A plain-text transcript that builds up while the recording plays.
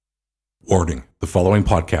Warning: the following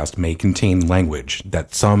podcast may contain language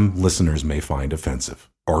that some listeners may find offensive,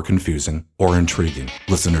 or confusing, or intriguing.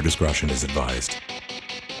 Listener discretion is advised.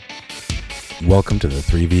 Welcome to the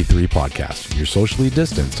 3v3 podcast, your socially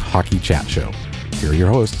distanced hockey chat show. Here are your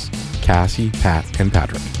hosts, Cassie, Pat, and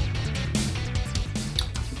Patrick.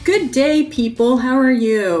 Good day, people. How are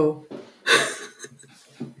you?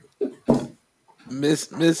 Miss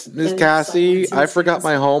Cassie, I forgot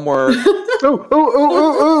my homework.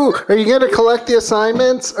 Are you going to collect the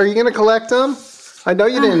assignments? Are you going to collect them? I know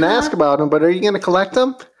you didn't ask about them, but are you going to collect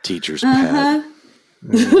them? Teacher's pet.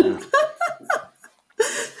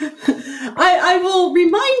 I will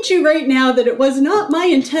remind you right now that it was not my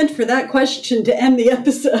intent for that question to end the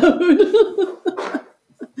episode.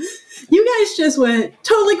 You guys just went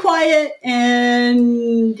totally quiet,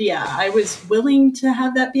 and yeah, I was willing to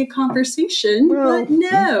have that be a conversation, but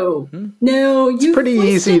no, you pretty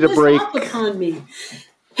easy to break upon me.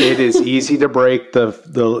 It is easy to break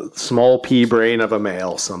the small pea brain of a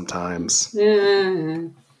male sometimes.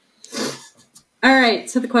 All right,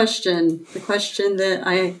 so the question that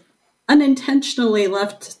I unintentionally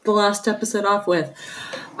left the last episode off with.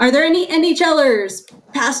 Are there any NHLers,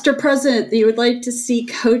 past or present, that you would like to see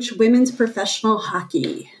coach women's professional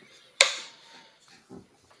hockey?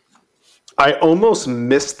 I almost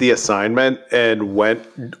missed the assignment and went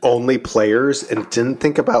only players and didn't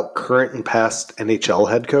think about current and past NHL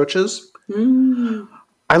head coaches.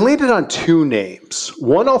 I landed on two names.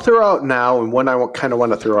 One I'll throw out now and one I kind of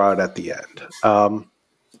want to throw out at the end.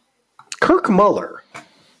 Kirk Muller.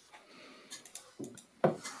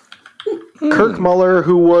 Kirk Muller,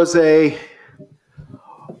 who was a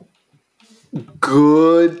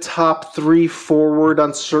good top three forward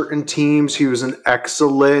on certain teams. He was an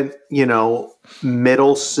excellent,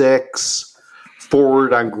 middle six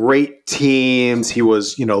forward on great teams. He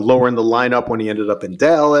was, lower in the lineup when he ended up in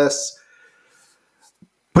Dallas.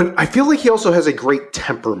 But I feel like he also has a great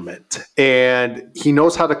temperament, and he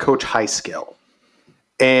knows how to coach high skill.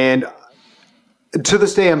 And to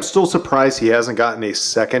this day, I'm still surprised he hasn't gotten a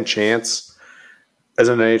second chance as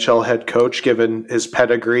an NHL head coach, given his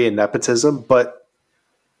pedigree and nepotism. But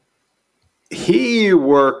he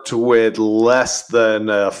worked with less than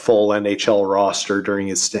a full NHL roster during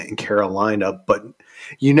his stint in Carolina. But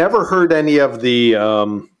you never heard any of the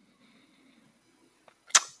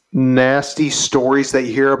nasty stories that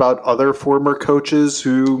you hear about other former coaches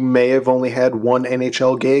who may have only had one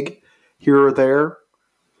NHL gig here or there.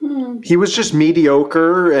 He was just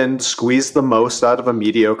mediocre and squeezed the most out of a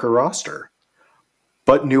mediocre roster,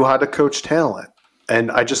 but knew how to coach talent. And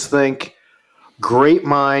I just think great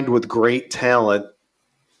mind with great talent.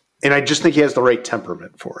 And I just think he has the right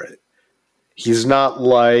temperament for it. He's not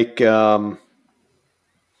like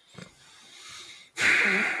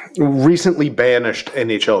recently banished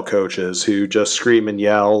NHL coaches who just scream and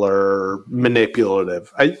yell or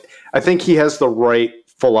manipulative. I think he has the right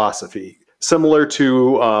philosophy. Similar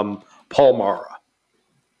to Paul Mara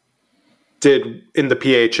did in the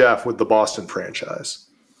PHF with the Boston franchise.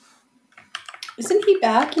 Isn't he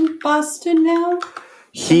back in Boston now?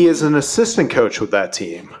 He is an assistant coach with that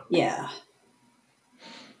team. Yeah.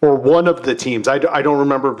 Or one of the teams. I don't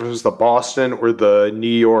remember if it was the Boston or the New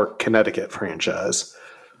York, Connecticut franchise.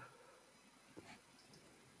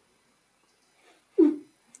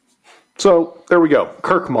 So there we go.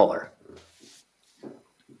 Kirk Muller.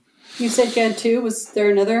 You said you had two. Was there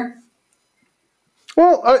another?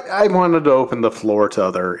 Well, I wanted to open the floor to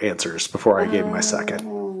other answers before I gave my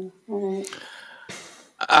second. The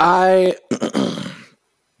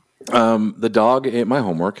dog ate my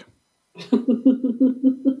homework.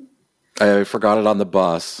 I forgot it on the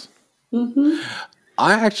bus.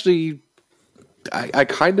 I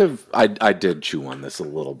did chew on this a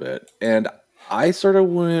little bit, and I sort of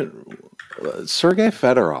went Sergei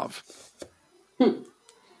Fedorov.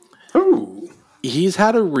 Ooh. He's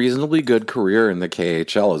had a reasonably good career in the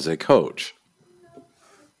KHL as a coach.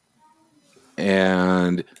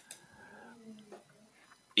 And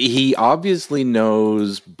he obviously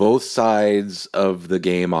knows both sides of the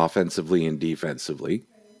game offensively and defensively.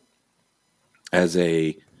 As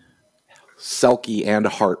a Selke and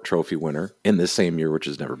Hart Trophy winner in the same year, which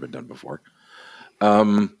has never been done before.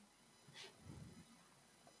 And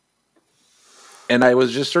I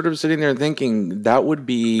was just sort of sitting there thinking that would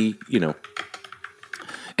be,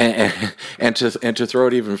 and to throw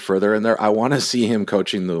it even further in there, I want to see him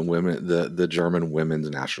coaching the German women's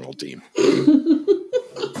national team.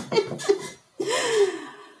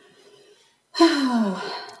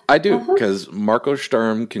 I do, because Marco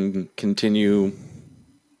Sturm can continue,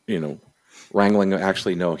 wrangling.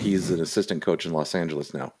 Actually, no, he's an assistant coach in Los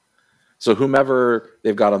Angeles now. So whomever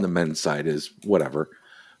they've got on the men's side is whatever.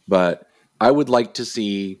 But I would like to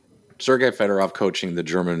see Sergei Fedorov coaching the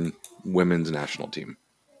German women's national team.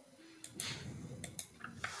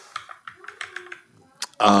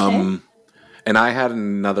 Okay. And I had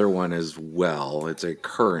another one as well. It's a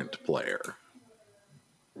current player.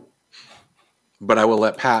 But I will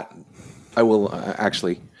let Pat,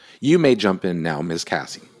 actually, you may jump in now, Ms.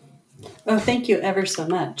 Cassie. Oh, thank you ever so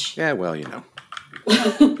much. Yeah, well, you know.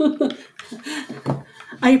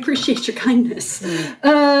 I appreciate your kindness.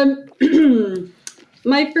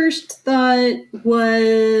 My first thought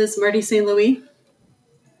was Marty St. Louis.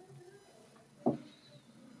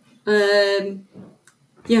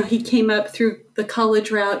 He came up through the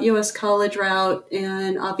college route, U.S. college route,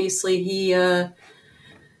 and obviously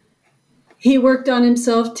he worked on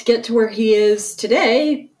himself to get to where he is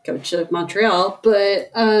today, coach of Montreal.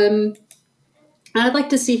 But I'd like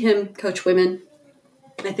to see him coach women.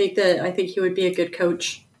 I think he would be a good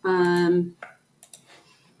coach in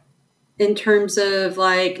terms of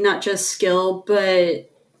like not just skill,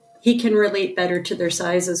 but he can relate better to their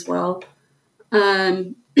size as well.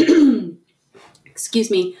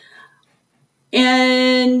 Excuse me.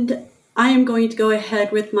 And I am going to go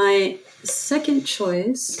ahead with my second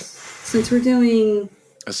choice since we're doing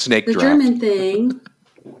A snake the draft. German thing.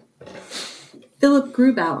 Philip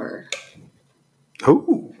Grubauer.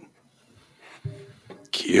 Oh,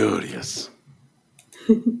 Curious.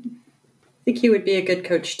 I think he would be a good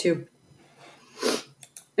coach too.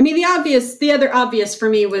 I mean, the other obvious for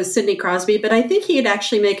me was Sidney Crosby, but I think he'd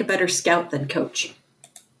actually make a better scout than coach.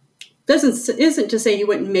 Isn't to say he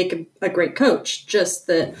wouldn't make a great coach, just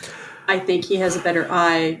that I think he has a better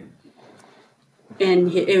eye,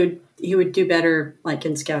 and he would do better like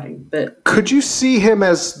in scouting. But could you see him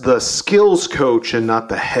as the skills coach and not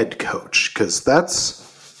the head coach? Because that's,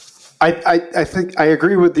 I think I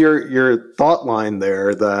agree with your thought line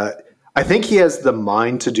there. That I think he has the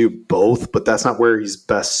mind to do both, but that's not where he's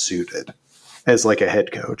best suited as like a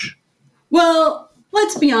head coach. well,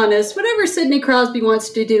 let's be honest. Whatever Sidney Crosby wants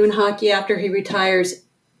to do in hockey after he retires,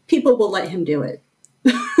 people will let him do it.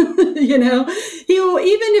 You know, he will,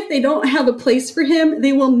 even if they don't have a place for him,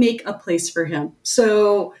 they will make a place for him.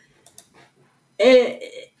 So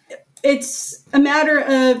it's a matter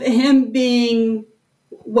of him being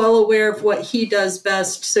well aware of what he does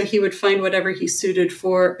best. So he would find whatever he's best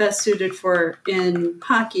suited for in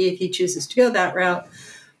hockey if he chooses to go that route.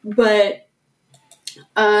 But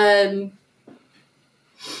I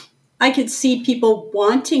could see people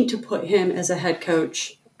wanting to put him as a head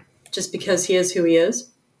coach just because he is who he is.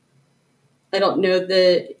 I don't know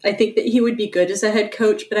that I think that he would be good as a head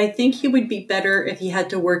coach, but I think he would be better if he had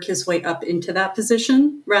to work his way up into that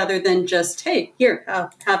position rather than just, hey, here,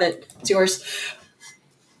 have it. It's yours.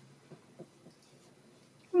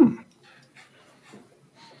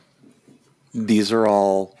 These are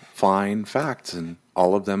all fine facts and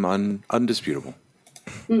all of them undisputable.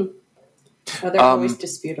 Well, they're always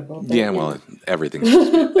disputable. But, Yeah, well,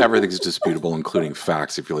 everything's disputable, including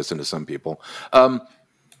facts, if you listen to some people.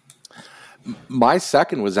 My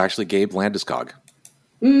second was actually Gabe Landeskog.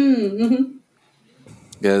 Mm-hmm.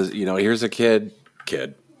 Because, here's a kid.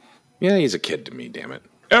 Yeah, he's a kid to me, damn it.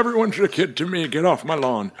 Everyone's a kid to me. Get off my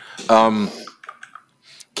lawn.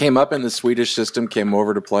 Came up in the Swedish system, came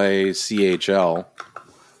over to play CHL.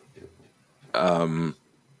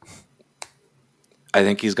 I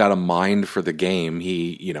think he's got a mind for the game.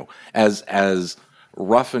 He, as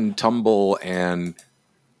rough and tumble and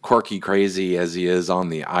quirky crazy as he is on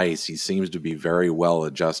the ice, he seems to be very well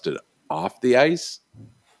adjusted off the ice,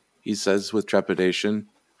 he says with trepidation.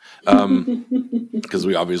 Because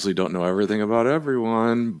we obviously don't know everything about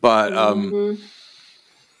everyone. But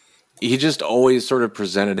he just always sort of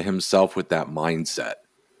presented himself with that mindset.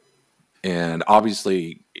 And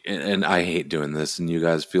obviously, and I hate doing this, and you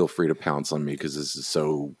guys feel free to pounce on me because this is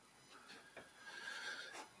so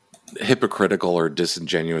hypocritical or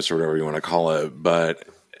disingenuous or whatever you want to call it. But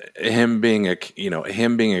him being a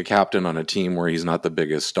captain on a team where he's not the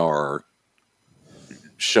biggest star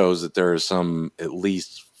shows that there is some at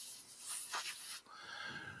least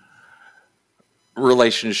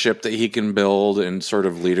relationship that he can build and sort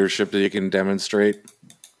of leadership that he can demonstrate.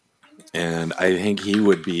 And I think he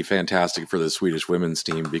would be fantastic for the Swedish women's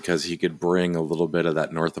team because he could bring a little bit of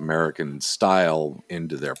that North American style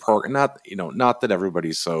into their program. Not that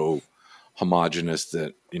everybody's so homogenous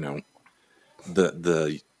that,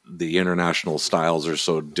 the international styles are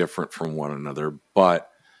so different from one another,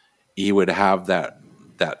 but he would have that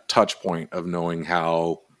touch point of knowing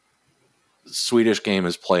how Swedish game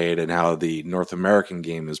is played and how the North American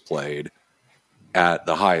game is played, at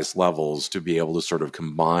the highest levels to be able to sort of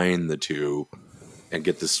combine the two and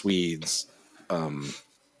get the Swedes,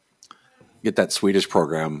 get that Swedish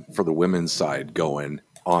program for the women's side going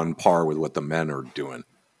on par with what the men are doing.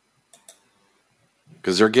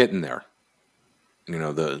 Because they're getting there. You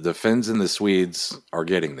know, the Finns and the Swedes are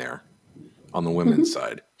getting there on the women's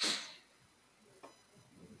side.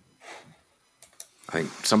 I think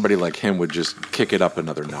somebody like him would just kick it up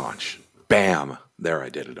another notch. Bam! There, I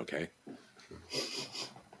did it, okay?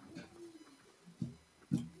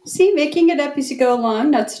 See, making it up as you go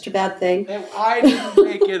along, not such a bad thing. I didn't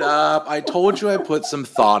make it up. I told you I put some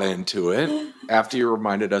thought into it after you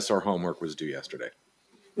reminded us our homework was due yesterday.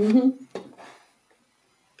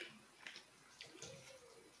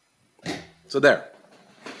 So there.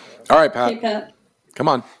 All right, Pat. Hey, Pat. Come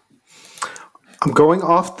on. I'm going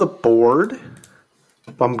off the board.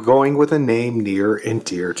 I'm going with a name near and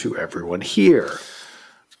dear to everyone here.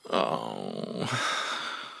 Oh.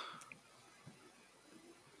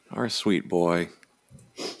 Our sweet boy.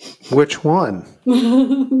 Which one?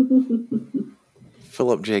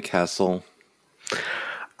 Philip J. Kessel.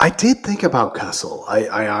 I did think about Kessel.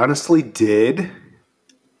 I honestly did.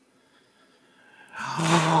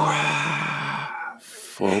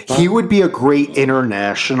 He would be a great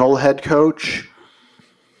international head coach.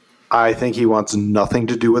 I think he wants nothing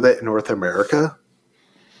to do with it in North America.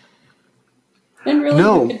 And really,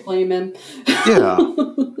 No. you could blame him. Yeah.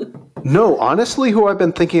 No, honestly, who I've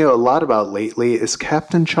been thinking a lot about lately is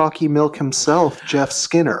Captain Chalky Milk himself, Jeff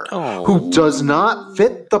Skinner, who does not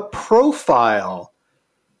fit the profile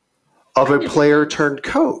of a player turned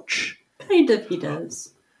coach. Kind of he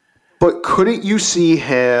does. But couldn't you see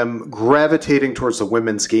him gravitating towards the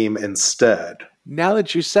women's game instead? Now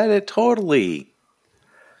that you said it, totally.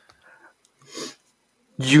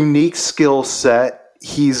 Unique skill set.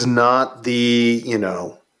 He's not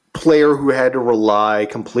the, player who had to rely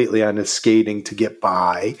completely on his skating to get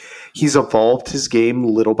by. He's evolved his game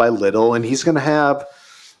little by little, and he's going to have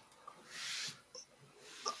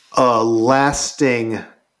a lasting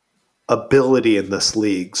ability in this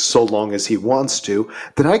league so long as he wants to.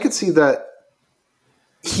 Then I could see that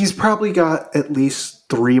he's probably got at least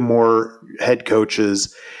 3 more head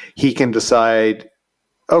coaches. He can decide,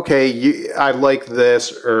 okay, I like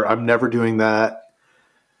this, or I'm never doing that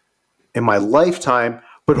in my lifetime.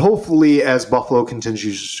 But hopefully, as Buffalo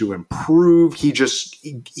continues to improve, he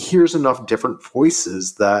hears enough different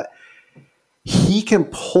voices that he can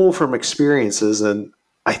pull from experiences. And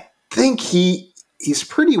I think he's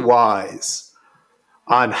pretty wise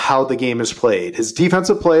on how the game is played. His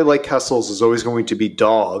defensive play, like Kessel's, is always going to be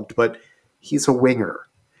dogged, but he's a winger.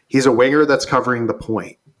 He's a winger that's covering the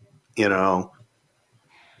point, I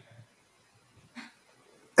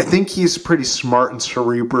think he's pretty smart and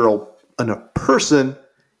cerebral in a person.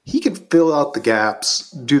 He can fill out the gaps,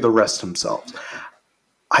 do the rest himself.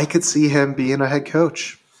 I could see him being a head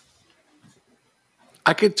coach.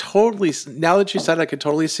 I could totally, now that you said it, I could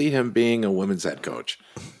totally see him being a women's head coach.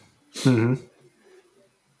 Mm-hmm.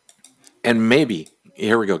 And maybe,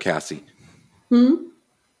 here we go, Cassie.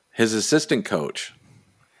 His assistant coach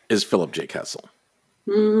is Philip J. Kessel.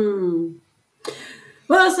 Well,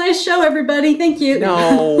 it's a nice show, everybody. Thank you.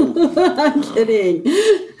 No. I'm kidding.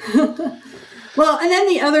 Well, and then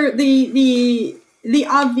the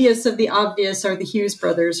obvious of the obvious are the Hughes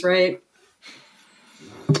brothers, right?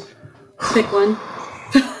 Pick one.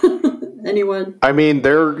 Anyone? I mean,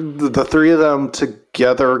 they're the 3 of them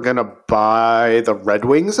together going to buy the Red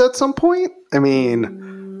Wings at some point. I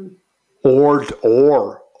mean, or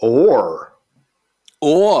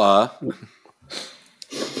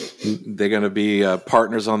they're going to be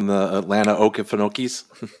partners on the Atlanta Okefenokis.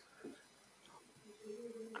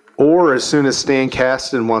 Or as soon as Stan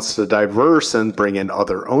Kasten wants to diverse and bring in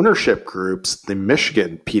other ownership groups, the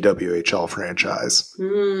Michigan PWHL franchise.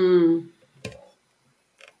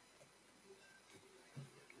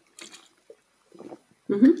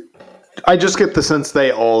 I just get the sense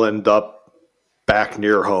they all end up back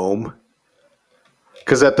near home.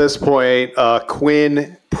 Because at this point,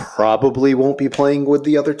 Quinn probably won't be playing with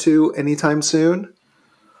the other 2 anytime soon.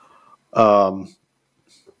 Because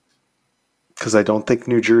I don't think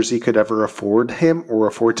New Jersey could ever afford him or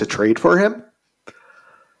afford to trade for him.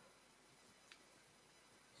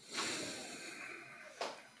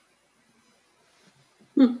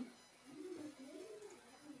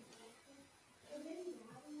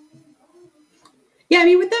 Yeah, I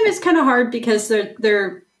mean, with them it's kind of hard because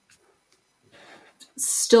they're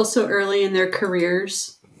still so early in their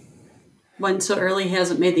careers. One so early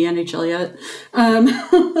hasn't made the NHL yet,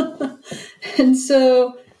 and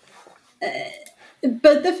so.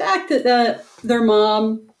 But the fact that their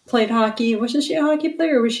mom played hockey. Wasn't she a hockey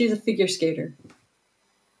player or was she a figure skater?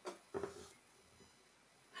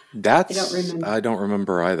 I don't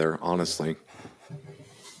remember either, honestly.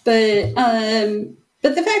 But the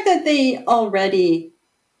fact that they already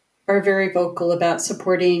are very vocal about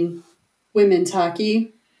supporting women's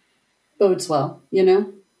hockey bodes well, you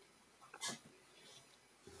know?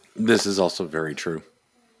 This is also very true.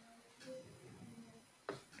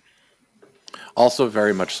 Also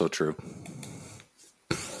very much so true.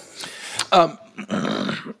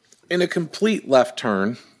 In a complete left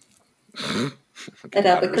turn. At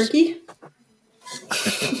Albuquerque?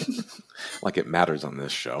 Like it matters on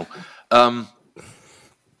this show. I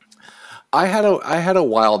had a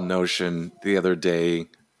wild notion the other day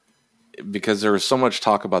because there was so much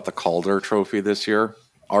talk about the Calder Trophy this year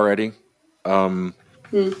already.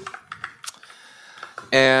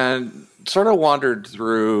 And sort of wandered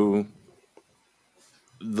through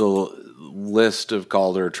the list of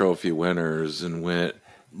Calder Trophy winners and went,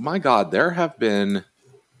 my God, there have been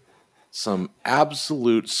some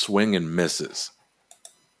absolute swing and misses.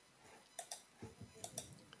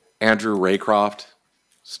 Andrew Raycroft,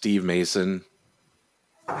 Steve Mason.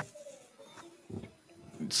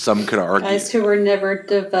 Some could argue guys who were never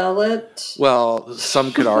developed. Well,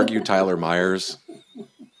 some could argue Tyler Myers.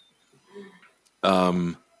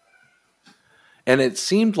 And it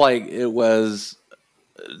seemed like it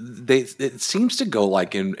seems to go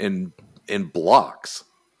like in blocks.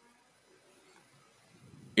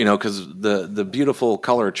 You know, because the beautiful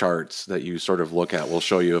color charts that you sort of look at will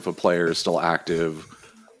show you if a player is still active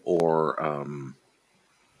or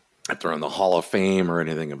if they're in the Hall of Fame or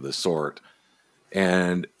anything of the sort.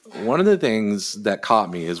 And one of the things that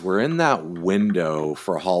caught me is we're in that window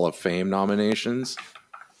for Hall of Fame nominations.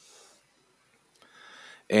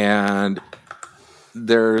 And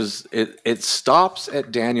it stops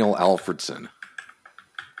at Daniel Alfredsson.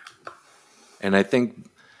 And I think,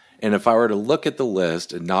 and if I were to look at the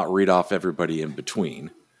list and not read off everybody in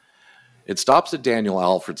between, it stops at Daniel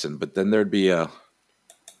Alfredsson, but then there'd be an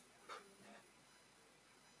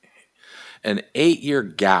 8-year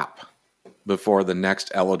gap before the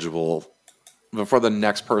next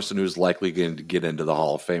person who's likely going to get into the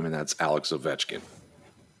Hall of Fame, and that's Alex Ovechkin.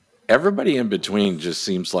 Everybody in between just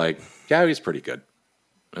seems like, yeah, he's pretty good.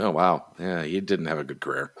 Oh, wow. Yeah, he didn't have a good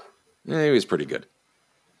career. Yeah, he was pretty good.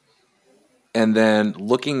 And then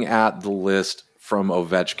looking at the list from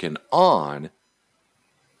Ovechkin on,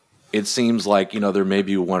 it seems like, there may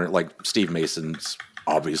be one, like Steve Mason's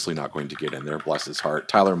obviously not going to get in there, bless his heart.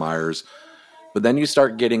 Tyler Myers. But then you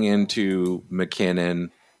start getting into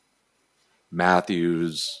McKinnon,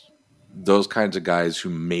 Matthews, those kinds of guys who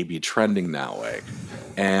may be trending that way.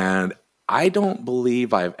 And I don't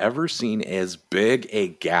believe I've ever seen as big a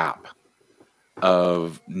gap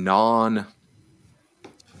of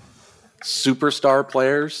non-superstar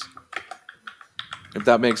players, if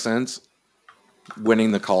that makes sense,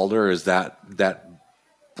 winning the Calder is that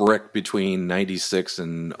brick between 96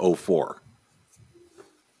 and 04.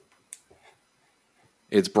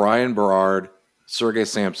 It's Brian Girard, Sergei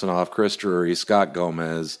Samsonov, Chris Drury, Scott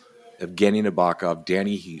Gomez, Evgeny Nabokov,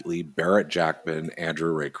 Danny Heatley, Barrett Jackman,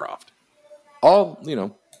 Andrew Raycroft. All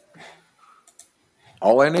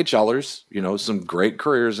NHLers, some great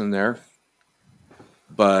careers in there.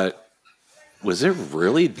 But was it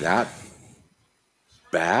really that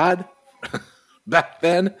bad back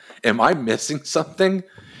then? Am I missing something?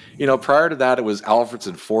 Prior to that, it was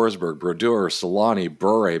Alfredsson, Forsberg, Brodeur, Solani,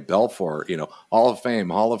 Bure, Belfort, Hall of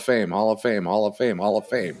Fame, Hall of Fame, Hall of Fame, Hall of Fame, Hall of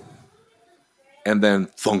Fame. And then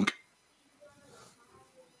thunk.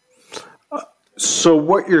 So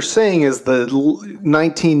what you're saying is the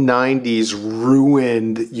 1990s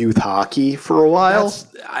ruined youth hockey for a while?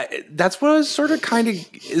 That's what I was sort of kind of...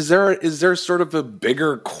 Is there sort of a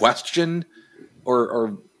bigger question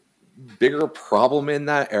or bigger problem in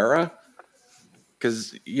that era?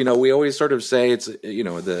 Because, we always sort of say it's,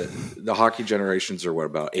 the hockey generations are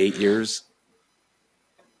about 8 years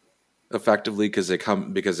effectively because it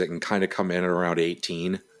can kind of come in at around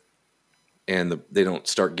 18 and they don't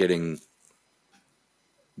start getting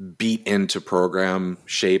beat into program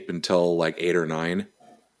shape until like 8 or 9.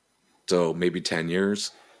 So maybe 10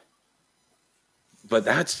 years. But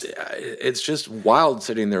it's just wild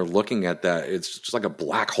sitting there looking at that. It's just like a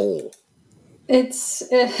black hole. It's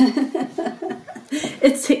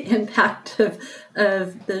the impact of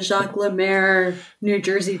the Jacques Lemaire New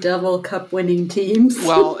Jersey Devil Cup winning teams.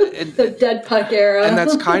 Well, the dead puck era, and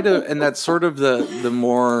that's sort of the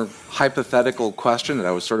more hypothetical question that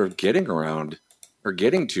I was sort of getting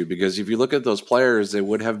to, because if you look at those players, they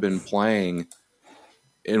would have been playing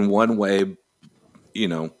in one way.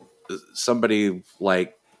 Somebody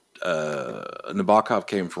like Nabokov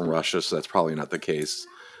came from Russia, so that's probably not the case.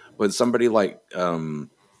 But somebody like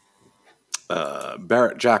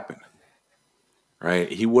Barrett Jackman,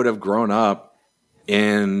 right? He would have grown up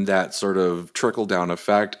in that sort of trickle down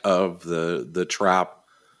effect of the trap,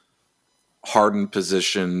 hardened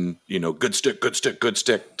position, good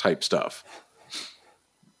stick type stuff.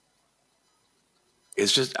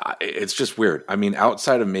 It's just weird. I mean,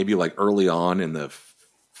 outside of maybe like early on in the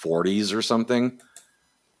 40s or something,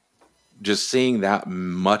 just seeing that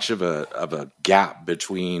much of a gap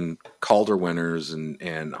between Calder winners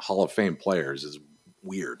and Hall of Fame players is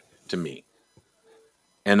weird to me.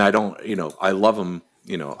 And I don't, I love him.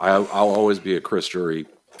 I'll always be a Chris Drury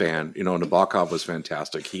fan. Nabokov was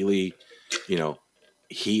fantastic. Heatley,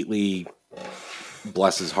 Heatley,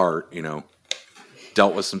 bless his heart,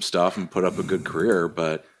 dealt with some stuff and put up a good career,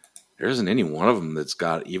 but there isn't any one of them that's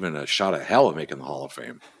got even a shot at hell at making the Hall of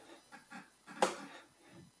Fame.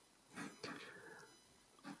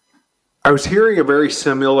 I was hearing a very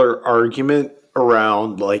similar argument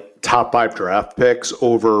around like top 5 draft picks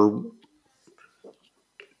over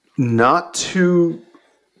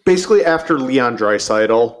basically after Leon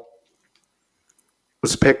Draisaitl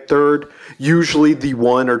was picked third, usually the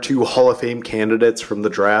 1 or 2 Hall of Fame candidates from the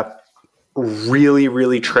draft really,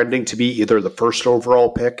 really trending to be either the first overall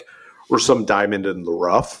pick or some diamond in the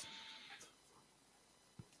rough.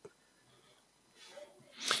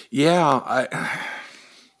 Yeah,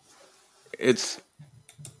 it's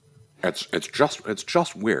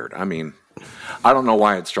just weird. I mean, I don't know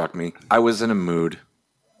why it struck me. I was in a mood.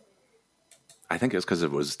 I think it's because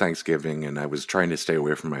it was Thanksgiving and I was trying to stay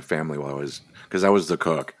away from my family because I was the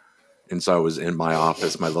cook. And so I was in my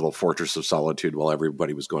office, my little fortress of solitude, while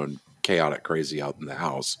everybody was going chaotic crazy out in the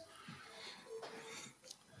house.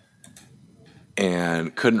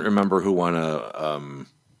 And couldn't remember who won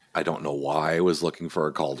I don't know why I was looking for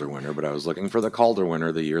a Calder winner, but I was looking for the Calder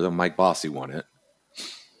winner the year that Mike Bossy won it.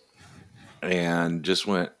 And just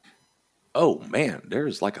went, oh man,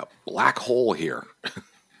 there's like a black hole here.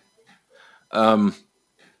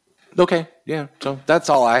 Okay, yeah, so that's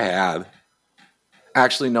all I had.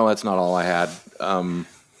 Actually, no, that's not all I had.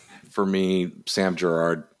 For me, Sam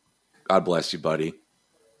Girard, God bless you, buddy.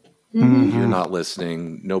 Mm-hmm. You're not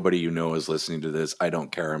listening. Nobody you know is listening to this. I don't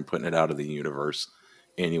care. I'm putting it out of the universe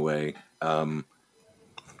anyway.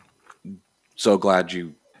 So glad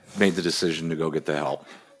you made the decision to go get the help.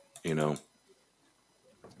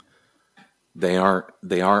 They aren't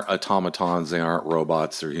automatons. They aren't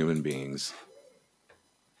robots. They're human beings.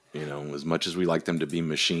 As much as we like them to be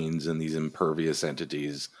machines and these impervious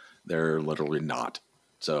entities, they're literally not.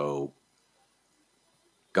 So,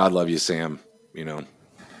 God love you, Sam.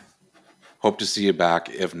 Hope to see you back.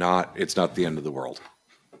 If not, it's not the end of the world.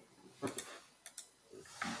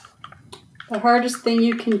 The hardest thing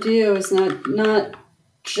you can do is not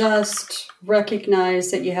just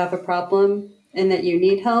recognize that you have a problem and that you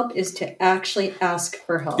need help, is to actually ask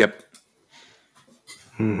for help. Yep.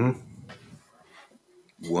 Mm-hmm.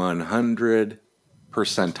 100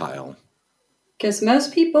 percentile. Because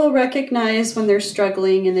most people recognize when they're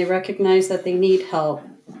struggling and they recognize that they need help.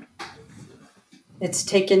 It's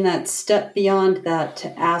taking that step beyond that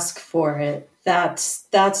to ask for it. That's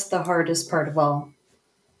the hardest part of all.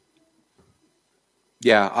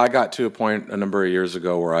 Yeah, I got to a point a number of years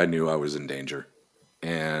ago where I knew I was in danger.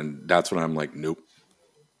 And that's when I'm like, nope,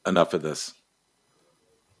 enough of this.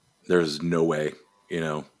 There's no way,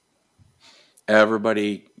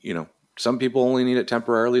 Everybody, some people only need it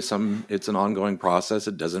temporarily. Some, it's an ongoing process.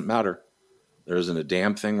 It doesn't matter. There isn't a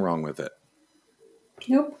damn thing wrong with it.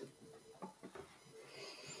 Nope.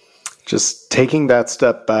 Just taking that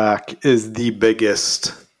step back is the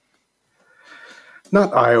biggest,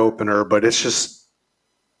 not eye-opener, but it's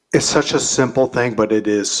such a simple thing, but it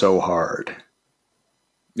is so hard.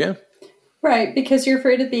 Yeah. Right, because you're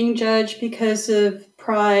afraid of being judged, because of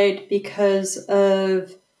pride, because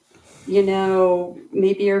of,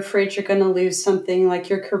 maybe you're afraid you're going to lose something like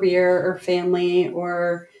your career or family,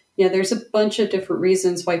 or, there's a bunch of different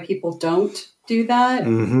reasons why people don't do that.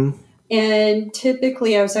 Mm-hmm. And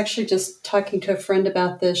typically, I was actually just talking to a friend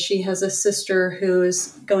about this. She has a sister who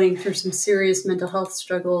is going through some serious mental health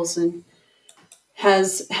struggles and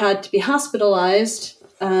has had to be hospitalized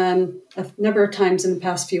a number of times in the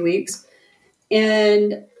past few weeks.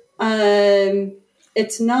 And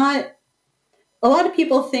it's not, a lot of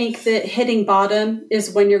people think that hitting bottom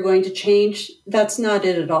is when you're going to change. That's not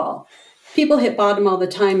it at all. People hit bottom all the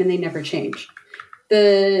time and they never change.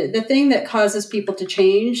 The thing that causes people to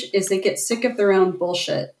change is they get sick of their own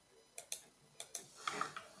bullshit.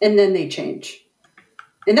 And then they change.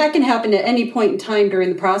 And that can happen at any point in time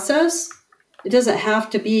during the process. It doesn't have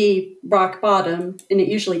to be rock bottom, and it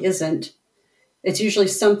usually isn't. It's usually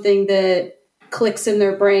something that clicks in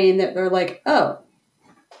their brain that they're like, oh,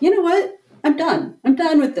 you know what? I'm done. I'm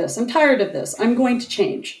done with this. I'm tired of this. I'm going to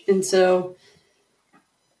change. And so,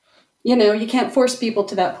 you can't force people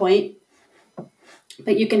to that point,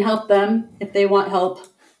 but you can help them if they want help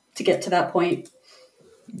to get to that point.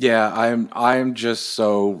 Yeah, I'm just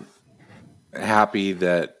so happy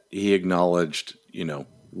that he acknowledged,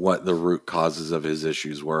 what the root causes of his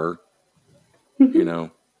issues were.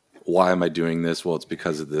 Why am I doing this? Well, it's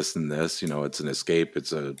because of this and this. It's an escape.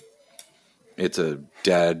 It's a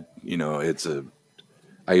dead.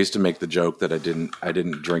 I used to make the joke that I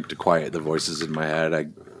didn't drink to quiet the voices in my head. I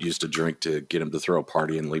used to drink to get him to throw a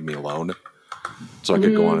party and leave me alone, so I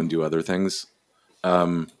could go on and do other things.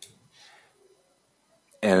 And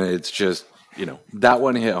it's just, that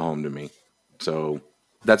one hit home to me. So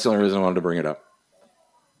that's the only reason I wanted to bring it up.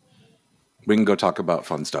 We can go talk about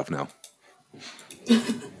fun stuff now.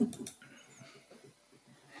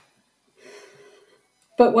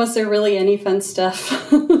 But was there really any fun stuff?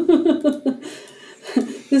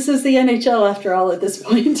 This is the NHL after all at this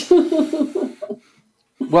point.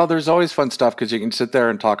 Well, there's always fun stuff because you can sit there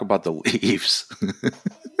and talk about the Leafs.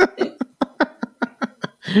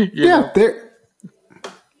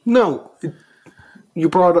 No, you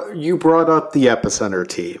brought up the epicenter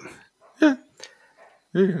team.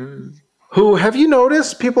 Who have you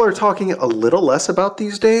noticed people are talking a little less about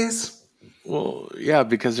these days? Well, yeah,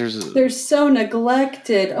 because they're so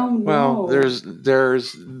neglected. Oh no. Well,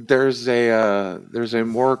 there's a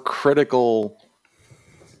more critical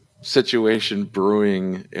situation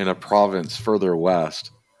brewing in a province further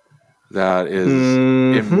west that is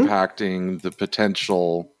impacting the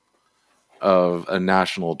potential of a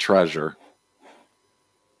national treasure.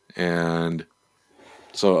 And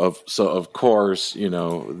so of course,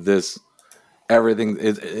 this everything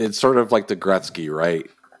it's sort of like the Gretzky, right?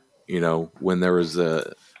 When there was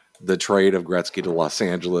the trade of Gretzky to Los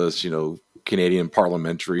Angeles, Canadian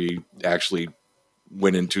parliamentary actually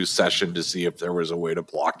went into session to see if there was a way to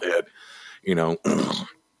block it,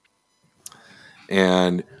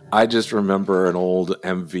 And I just remember an old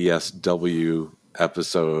MVSW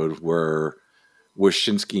episode where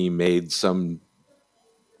Wyshynski made some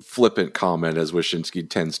flippant comment, as Wyshynski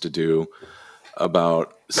tends to do,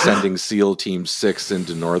 about sending SEAL Team 6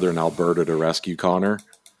 into northern Alberta to rescue Connor.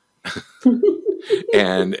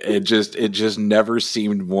 And it just never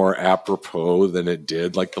seemed more apropos than it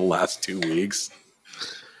did like the last 2 weeks.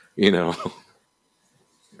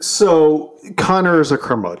 So Connor is a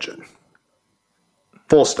curmudgeon.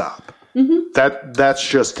 Full stop. That's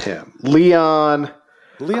just him. Leon's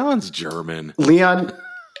German.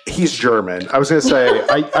 He's German. I was going to say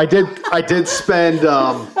I did spend.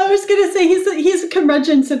 I was going to say he's a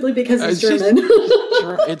curmudgeon simply because he's German.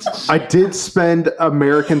 I did spend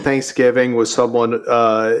American Thanksgiving with someone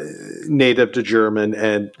native to German,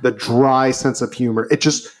 and the dry sense of humor it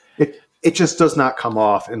just does not come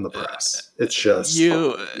off in the press. It's just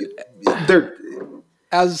they're.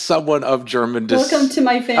 As someone of German descent, welcome to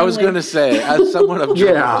my family. I was going to say, as someone of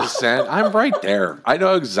German descent, I'm right there. I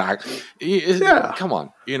know exactly. Yeah. Come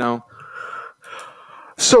on,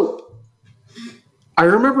 So, I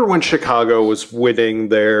remember when Chicago was winning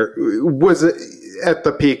was it at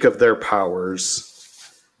the peak of their powers?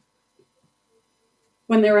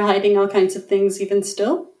 When they were hiding all kinds of things, even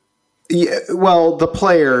still? Yeah, well, the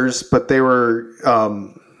players, but they were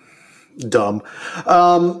dumb.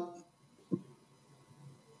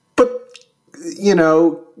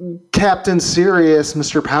 Captain Serious,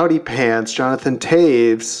 Mr. Pouty Pants, Jonathan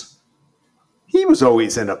Taves, he was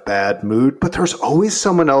always in a bad mood, but there's always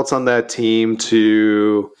someone else on that team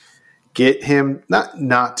to get him,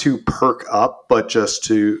 not to perk up, but just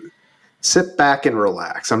to sit back and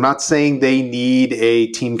relax. I'm not saying they need a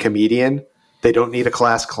team comedian. They don't need a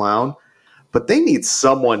class clown, but they need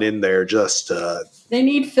someone in there just to... They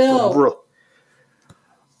need Phil.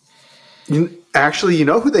 Actually, you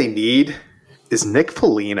know who they need? Is Nick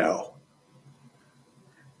Foligno.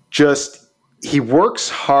 He works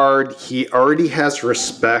hard. He already has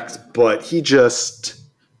respect, but he just...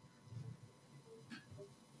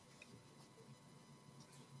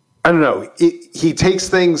 I don't know. He takes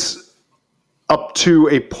things up to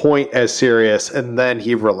a point as serious, and then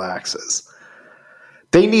he relaxes.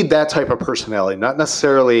 They need that type of personality, not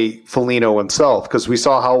necessarily Foligno himself, because we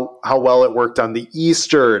saw how well it worked on the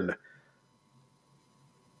Eastern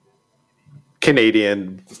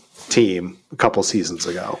Canadian team a couple seasons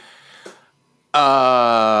ago.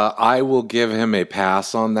 I will give him a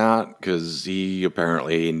pass on that because he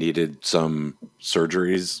apparently needed some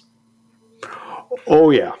surgeries.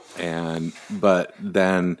 Oh yeah. But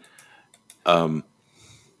then,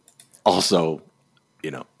 also,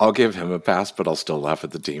 I'll give him a pass, but I'll still laugh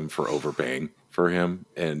at the team for overpaying for him.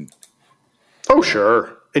 And oh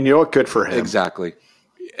sure, and you know what? Good for him. Exactly.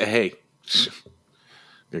 Hey,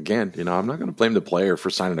 again, I'm not going to blame the player for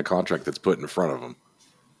signing a contract that's put in front of him.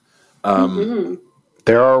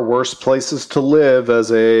 There are worse places to live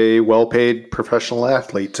as a well-paid professional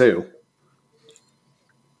athlete too.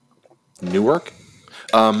 Newark.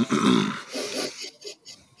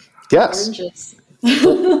 Yes. Oranges.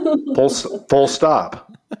 Full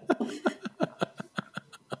stop.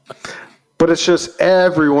 But it's just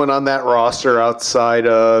everyone on that roster outside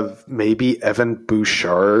of maybe Evan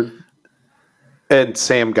Bouchard and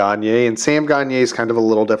Sam Gagner. And Sam Gagner is kind of a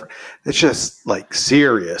little different. It's just like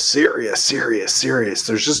serious.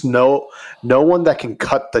 There's just no one that can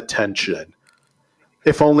cut the tension.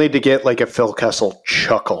 If only to get like a Phil Kessel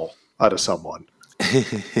chuckle out of someone.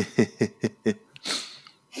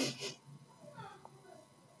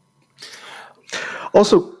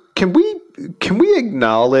 Also, can we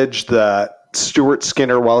acknowledge that Stuart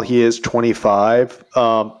Skinner, while he is 25,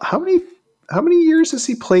 how many years has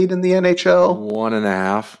he played in the NHL?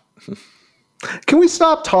 1.5. Can we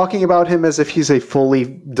stop talking about him as if he's a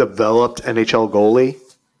fully developed NHL goalie?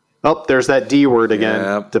 Oh, there's that D word again.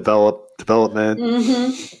 Yep. Development.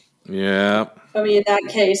 Mm-hmm. Yeah. I mean, in that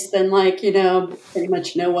case, then, pretty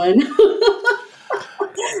much no one.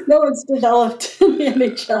 No one's developed in the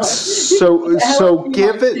NHL. So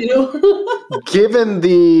given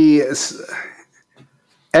the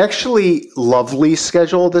actually lovely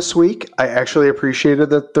schedule this week, I actually appreciated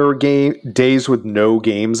that there were days with no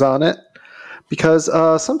games on it, because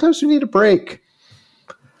sometimes we need a break.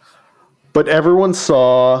 But everyone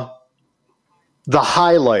saw the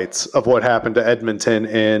highlights of what happened to Edmonton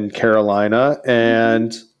and Carolina,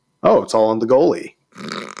 and it's all on the goalie.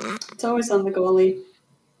 It's always on the goalie.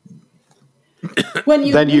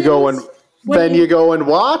 You go and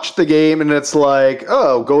watch the game, and it's like,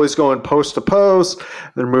 goalie's going post to post.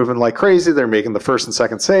 They're moving like crazy. They're making the first and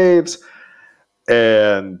second saves,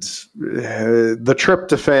 and the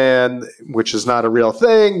tryptophan, which is not a real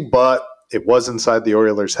thing, but it was inside the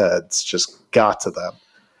Oilers' heads, just got to them.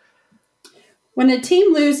 When a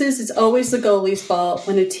team loses, it's always the goalie's fault.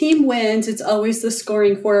 When a team wins, it's always the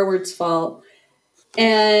scoring forward's fault.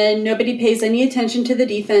 And nobody pays any attention to the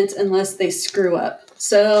defense unless they screw up.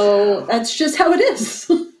 So that's just how it is.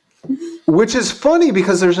 Which is funny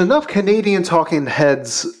because there's enough Canadian talking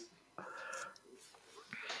heads.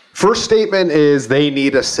 First statement is they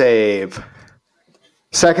need a save.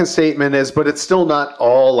 Second statement is, but it's still not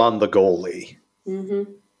all on the goalie. Mm-hmm.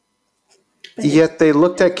 Yet they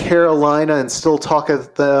looked at Carolina and still talk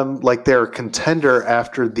at them like they're a contender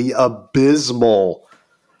after the abysmal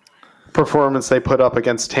performance they put up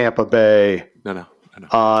against Tampa Bay. No.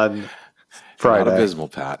 On Friday. Not abysmal,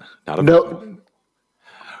 Pat. Not abysmal. No.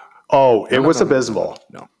 Oh, it was abysmal.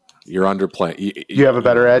 No. You're underplaying. You have a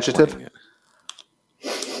better adjective?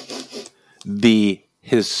 The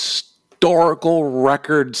historical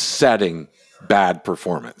record-setting bad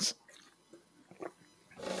performance.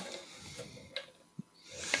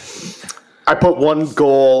 I put one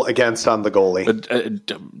goal against on the goalie.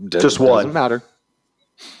 Just one. Doesn't matter.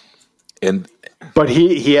 But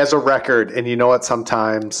he has a record, and you know what?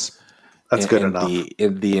 Sometimes that's good enough.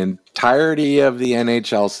 In the entirety of the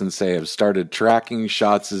NHL since they have started tracking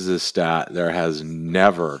shots as a stat, there has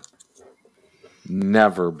never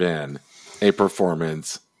been a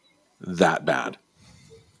performance that bad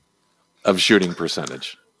of shooting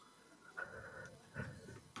percentage.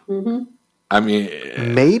 Mm-hmm. I mean,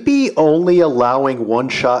 maybe only allowing one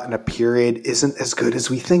shot in a period isn't as good as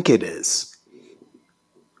we think it is.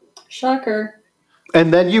 Shocker.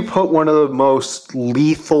 And then you put one of the most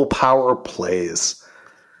lethal power plays.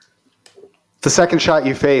 The second shot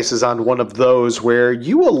you face is on one of those where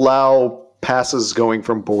you allow passes going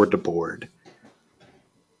from board to board.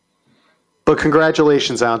 But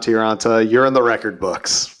congratulations, Anta. You're in the record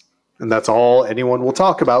books. And that's all anyone will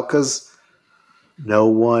talk about because no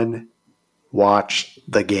one watched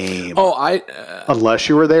the game. Unless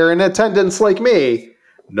you were there in attendance like me,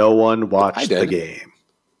 no one watched the game.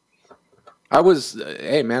 I was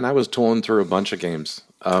tooling through a bunch of games.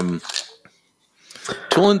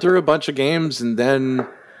 And then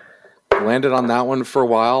landed on that one for a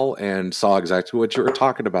while and saw exactly what you were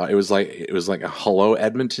talking about. It was like a hello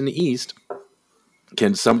Edmonton East.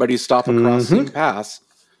 Can somebody stop a crossing pass?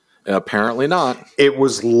 Apparently not. It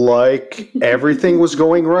was like everything was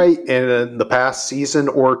going right in the past season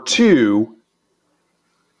or two,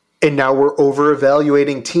 and now we're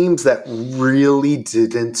over-evaluating teams that really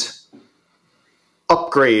didn't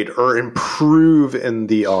upgrade or improve in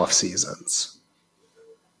the off seasons.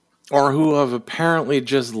 Or who have apparently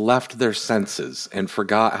just left their senses and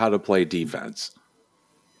forgot how to play defense.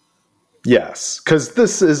 Yes, because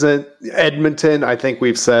this isn't Edmonton. I think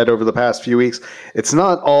we've said over the past few weeks, it's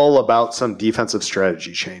not all about some defensive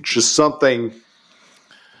strategy change. Just something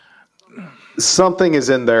is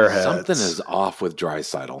in their heads. Something is off with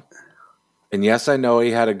Draisaitl. And yes, I know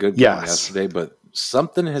he had a good game yesterday, but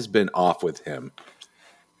something has been off with him.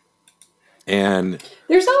 And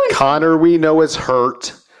there's always Connor, we know, is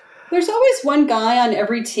hurt. There's always one guy on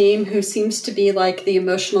every team who seems to be like the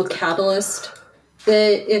emotional catalyst.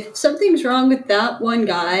 That if something's wrong with that one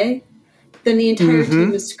guy, then the entire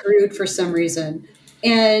team is screwed for some reason.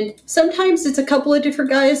 And sometimes it's a couple of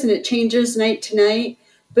different guys and it changes night to night.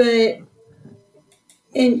 But,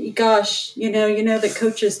 and gosh, you know that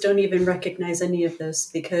coaches don't even recognize any of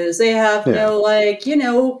this because they have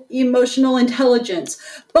no, emotional intelligence.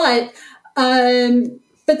 But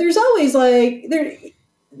there's always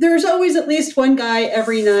there's always at least one guy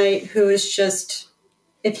every night who is just,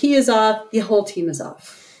 if he is off, the whole team is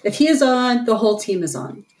off. If he is on, the whole team is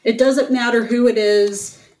on. It doesn't matter who it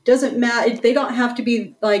is. Doesn't matter. They don't have to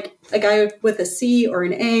be like a guy with a C or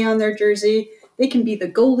an A on their jersey. They can be the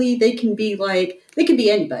goalie. They can be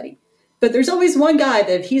anybody. But there's always one guy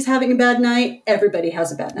that if he's having a bad night, everybody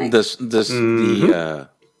has a bad night. The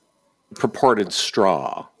purported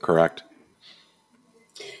straw, correct?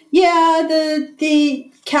 Yeah,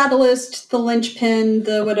 the catalyst, the lynchpin,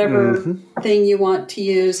 the whatever thing you want to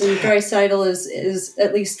use, and Draisaitl is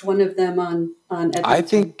at least one of them on Edmonton. I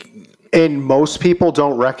think, and most people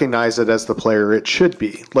don't recognize it as the player it should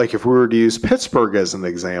be. Like if we were to use Pittsburgh as an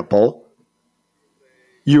example,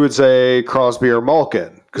 you would say Crosby or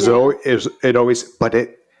Malkin because it always, but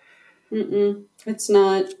it. It's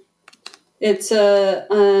not. It's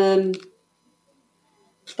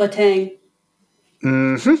Letang.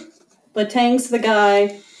 Letang's the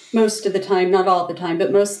guy most of the time, not all the time,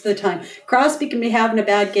 but most of the time. Crosby can be having a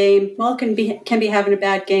bad game. Malkin can be having a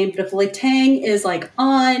bad game. But if Letang is like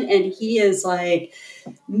on and he is like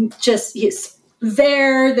he's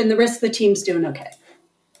there, then the rest of the team's doing okay.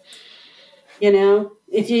 You know,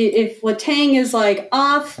 if Letang is like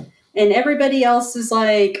off and everybody else is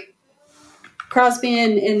like Crosby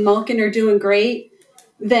and Malkin are doing great,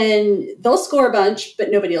 then they'll score a bunch,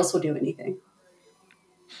 but nobody else will do anything.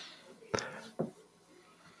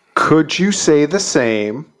 Could you say the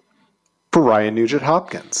same for Ryan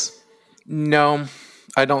Nugent-Hopkins? No,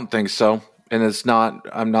 I don't think so. And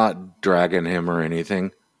I'm not dragging him or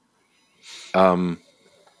anything. I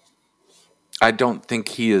don't think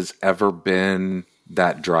he has ever been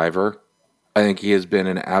that driver. I think he has been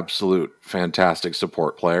an absolute fantastic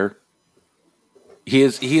support player. He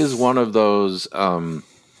is one of those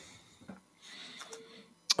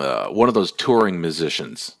touring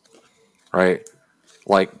musicians, right?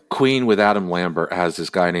 Like Queen with Adam Lambert has this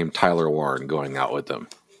guy named Tyler Warren going out with them.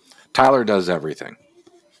 Tyler does everything.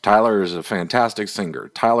 Tyler is a fantastic singer.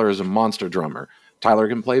 Tyler is a monster drummer. Tyler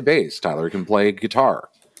can play bass. Tyler can play guitar.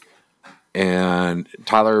 And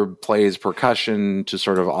Tyler plays percussion to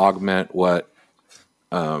sort of augment what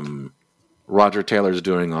Roger Taylor's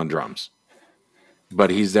doing on drums. But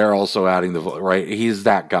he's there also adding right? He's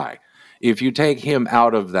that guy. If you take him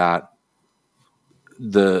out of that,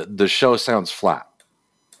 the show sounds flat.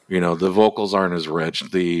 You know, the vocals aren't as rich.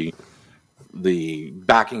 The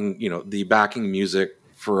backing music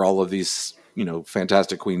for all of these,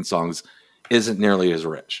 fantastic Queen songs isn't nearly as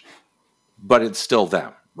rich. But it's still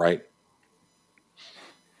them, right?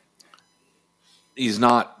 He's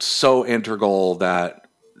not so integral that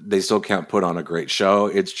they still can't put on a great show.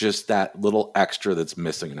 It's just that little extra that's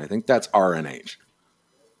missing. And I think that's RNH.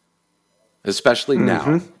 Especially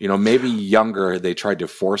now. Maybe younger, they tried to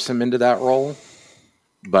force him into that role.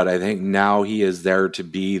 But I think now he is there to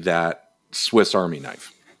be that Swiss Army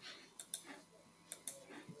knife.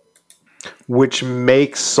 Which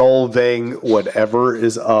makes solving whatever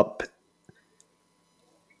is up.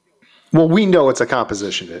 Well, we know it's a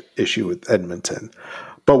composition issue with Edmonton.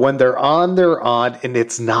 But when they're on, and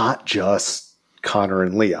it's not just Connor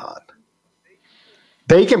and Leon.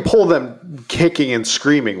 They can pull them kicking and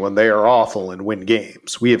screaming when they are awful and win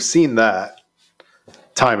games. We have seen that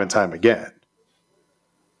time and time again.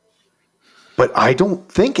 But I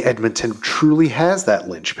don't think Edmonton truly has that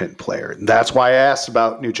linchpin player. And that's why I asked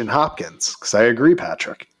about Nugent-Hopkins, because I agree,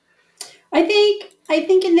 Patrick. I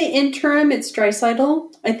think in the interim, it's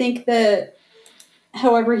Draisaitl. I think that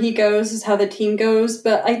however he goes is how the team goes.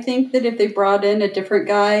 But I think that if they brought in a different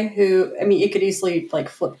guy it could easily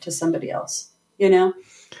flip to somebody else,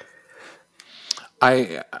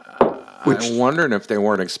 I I'm wondering if they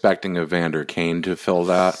weren't expecting Evander Kane to fill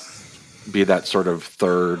that, be that sort of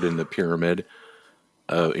third in the pyramid.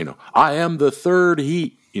 I am the third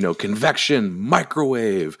heat, convection,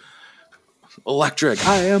 microwave, electric.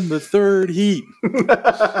 I am the third heat.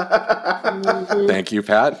 Thank you,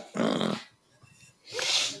 Pat.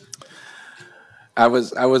 I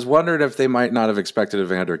was wondering if they might not have expected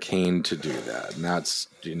Evander Kane to do that. And that's,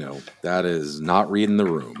 that is not reading the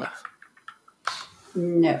room.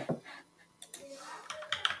 No.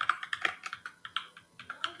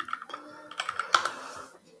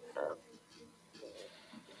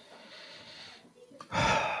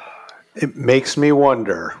 It makes me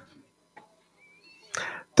wonder.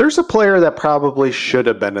 There's a player that probably should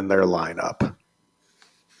have been in their lineup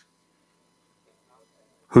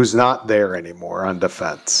who's not there anymore on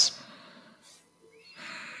defense.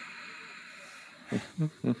 Go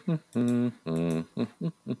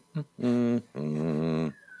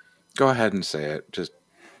ahead and say it. Just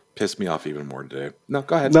piss me off even more today. No,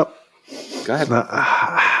 go ahead. No. Go ahead. No.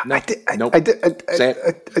 Nope. Say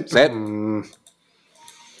it. Say it.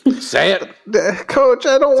 Say it. Coach,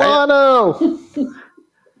 I don't want to.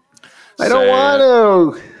 I don't want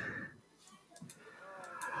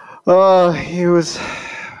to. He was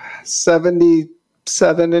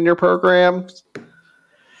 77 in your program.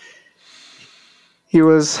 He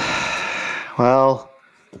was,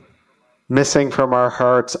 missing from our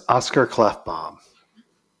hearts, Oscar Klefbom.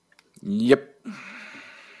 Yep.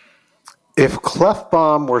 If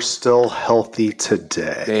Klefbom were still healthy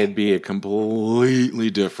today, they'd be a completely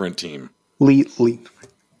different team.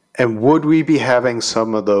 And would we be having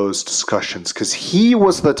some of those discussions? Because he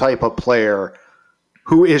was the type of player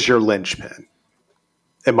who is your linchpin,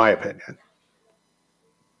 in my opinion.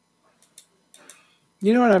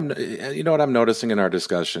 You know what I'm noticing in our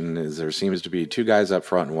discussion is there seems to be two guys up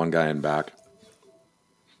front and one guy in back.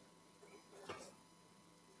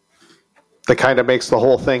 That kind of makes the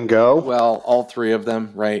whole thing go. Well, all three of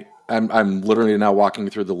them, right? I'm literally now walking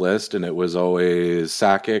through the list, and it was always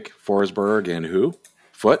Sakic, Forsberg, and who?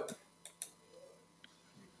 Foote.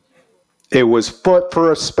 It was Foote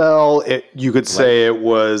for a spell. You could say it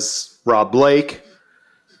was Rob Blake.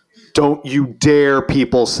 Don't you dare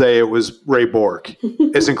people say it was Ray Bourque.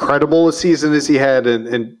 As incredible a season as he had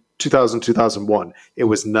in 2000, 2001, it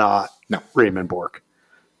was not Raymond Bourque.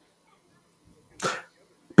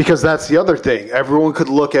 Because that's the other thing. Everyone could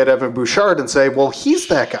look at Evan Bouchard and say, well, he's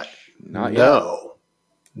that guy. Not yet.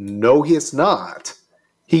 No, he is not.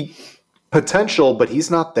 He potential, but he's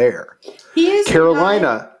not there. He is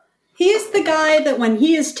Carolina. He is the guy that when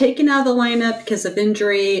he is taken out of the lineup because of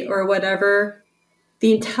injury or whatever,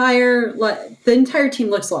 the entire team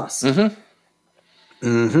looks lost. Mm-hmm.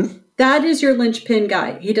 Mm-hmm. That is your linchpin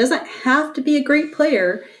guy. He doesn't have to be a great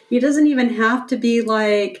player. He doesn't even have to be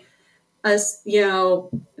like a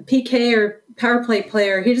PK or power play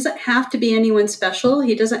player. He doesn't have to be anyone special.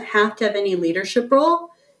 He doesn't have to have any leadership role.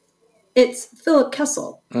 It's Philip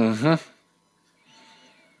Kessel. Mm-hmm.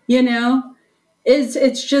 It's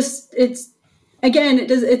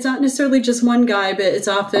not necessarily just one guy, but it's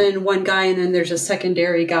often one guy and then there's a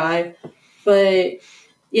secondary guy. But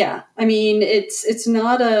yeah, I mean, it's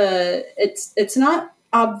not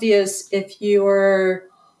obvious if you're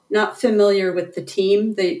not familiar with the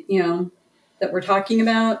team that we're talking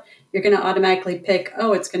about. You're going to automatically pick,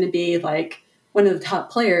 it's going to be like one of the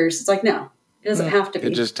top players. It's like, no, it doesn't have to be.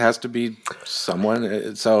 It just has to be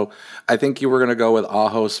someone. So I think you were going to go with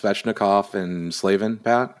Aho, Svechnikov, and Slavin,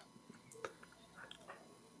 Pat,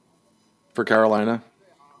 for Carolina.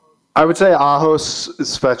 I would say Aho,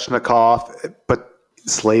 Svechnikov, but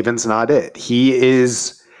Slavin's not it. He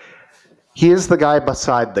is the guy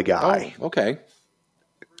beside the guy. Oh, okay.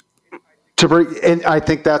 And I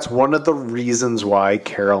think that's one of the reasons why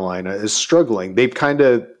Carolina is struggling. They've kind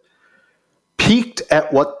of peaked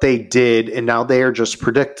at what they did, and now they are just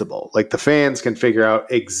predictable. Like the fans can figure out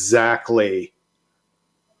exactly.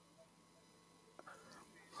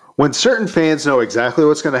 When certain fans know exactly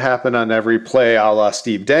what's going to happen on every play, a la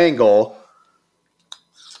Steve Dangle,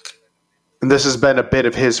 and this has been a bit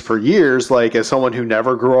of his for years, like as someone who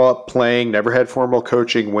never grew up playing, never had formal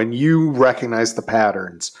coaching, when you recognize the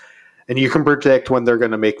patterns and you can predict when they're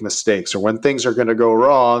going to make mistakes or when things are going to go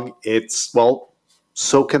wrong,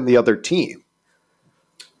 so can the other team.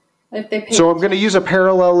 So I'm going to use a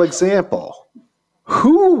parallel example.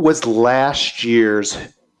 Who was last year's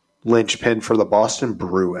linchpin for the Boston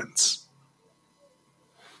Bruins?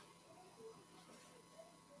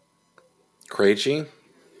 Krejci?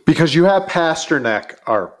 Because you have Pasternak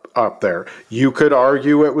up there. You could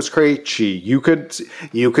argue it was Krejci. You could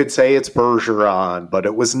say it's Bergeron, but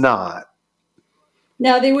it was not.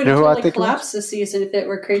 Now, they would You have know who I totally think it was? collapsed this season if it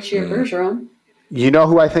were Krejci or Bergeron. You know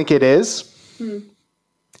who I think it is?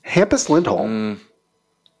 Hampus Lindholm.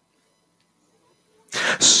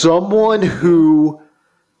 Someone who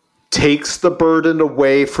takes the burden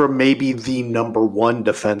away from maybe the number one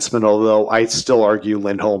defenseman, although I still argue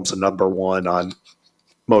Lindholm's a number one on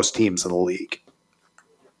most teams in the league.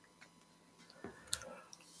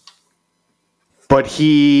 But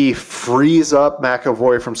he frees up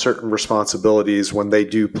McAvoy from certain responsibilities when they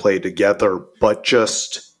do play together. But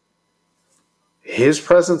just his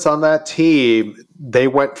presence on that team, they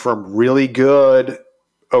went from really good,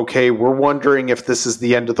 okay, we're wondering if this is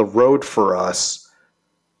the end of the road for us,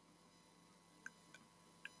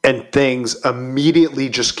 and things immediately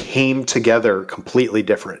just came together completely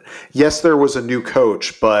different. Yes, there was a new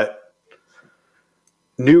coach, but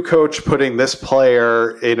new coach putting this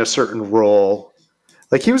player in a certain role.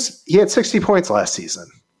 Like he had 60 points last season,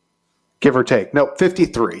 give or take. No,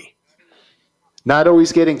 53. Not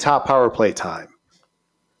always getting top power play time.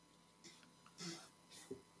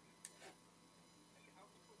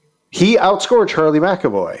 He outscored Charlie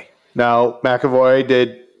McAvoy. Now, McAvoy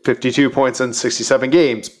did 52 points in 67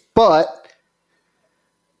 games, but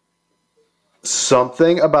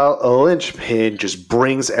something about a linchpin just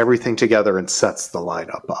brings everything together and sets the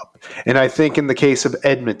lineup up. And I think in the case of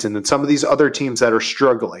Edmonton and some of these other teams that are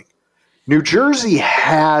struggling, New Jersey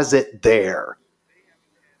has it there,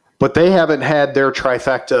 but they haven't had their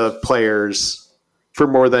trifecta of players for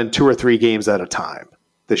more than 2 or 3 games at a time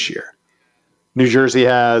this year. New Jersey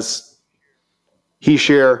has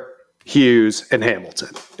Hischier, Hughes, and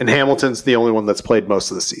Hamilton. And Hamilton's the only one that's played most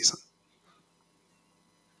of the season.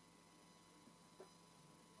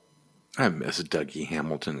 I miss Dougie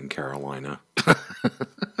Hamilton in Carolina.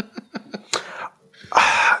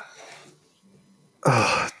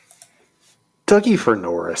 Dougie for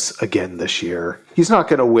Norris again this year. He's not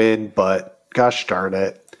going to win, but gosh darn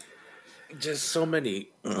it. Just so many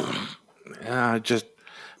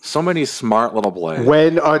smart little plays.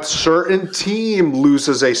 When a certain team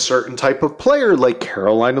loses a certain type of player, like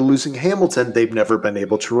Carolina losing Hamilton, they've never been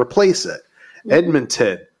able to replace it.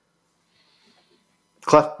 Edmonton,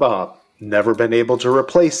 Clefbaum, never been able to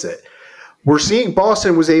replace it. We're seeing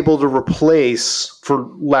Boston was able to replace, for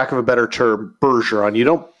lack of a better term, Bergeron. You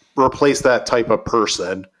don't replace that type of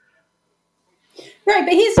person. Right,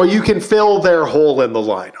 but you can fill their hole in the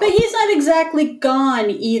lineup. But he's not exactly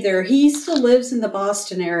gone either. He still lives in the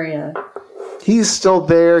Boston area. He's still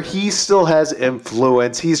there. He still has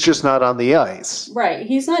influence. He's just not on the ice. Right.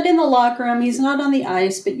 He's not in the locker room. He's not on the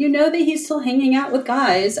ice. But you know that he's still hanging out with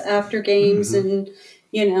guys after games and,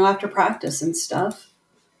 after practice and stuff.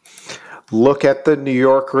 Look at the New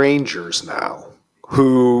York Rangers now,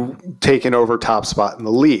 who taken over top spot in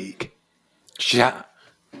the league. Yeah.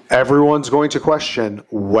 Everyone's going to question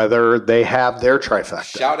whether they have their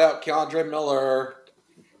trifecta. Shout out Calder Miller.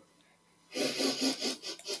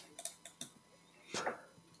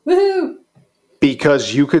 Woohoo!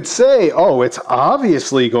 Because you could say, it's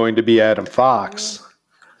obviously going to be Adam Fox.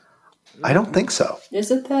 I don't think so.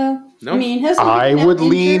 Is it though? No. I mean, I would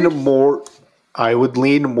lean more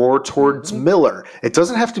towards Miller. It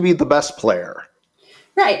doesn't have to be the best player.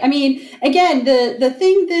 Right. I mean, again,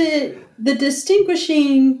 the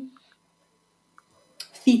distinguishing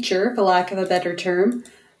feature, for lack of a better term,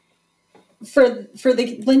 for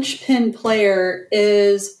the linchpin player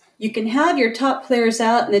is you can have your top players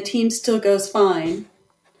out and the team still goes fine.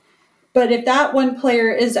 But if that one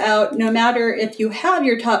player is out, no matter if you have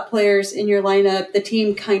your top players in your lineup, the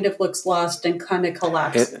team kind of looks lost and kind of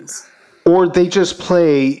collapses. Or they just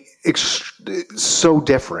play so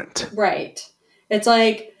different. Right. It's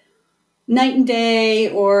like night and day,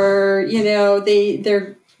 or,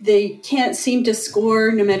 they can't seem to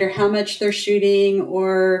score no matter how much they're shooting,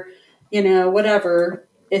 or, whatever.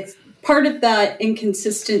 It's part of that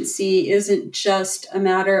inconsistency isn't just a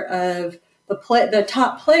matter of the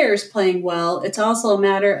top players playing well. It's also a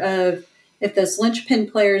matter of if those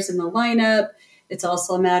linchpin players in the lineup. It's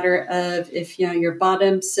also a matter of if, your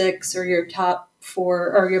bottom 6 or your top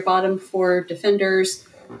 4 or your bottom 4 defenders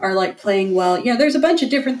are like playing well. There's a bunch of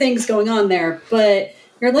different things going on there, but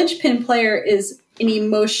your linchpin player is an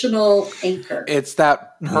emotional anchor. It's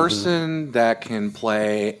that person that can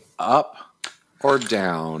play up or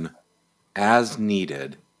down as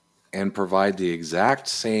needed and provide the exact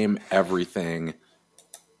same everything,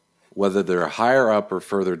 whether they're higher up or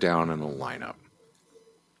further down in the lineup.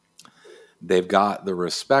 They've got the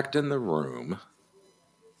respect in the room.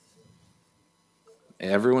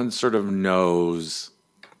 Everyone sort of knows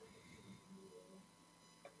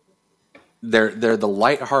they're the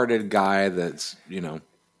lighthearted guy that's,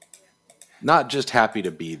 not just happy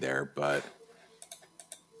to be there, but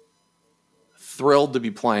thrilled to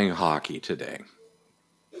be playing hockey today,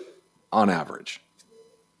 on average.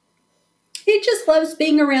 He just loves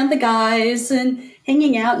being around the guys and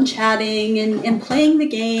hanging out and chatting and playing the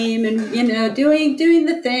game and, you know, doing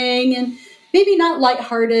the thing, and maybe not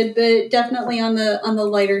lighthearted, but definitely on the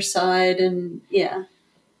lighter side. And yeah.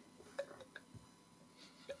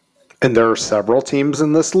 And there are several teams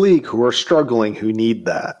in this league who are struggling who need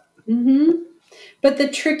that. Mm-hmm. But the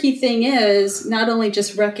tricky thing is not only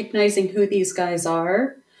just recognizing who these guys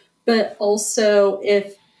are, but also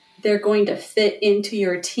if they're going to fit into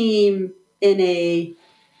your team in a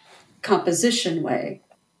composition way.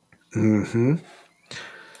 Mm-hmm.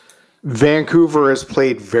 Vancouver has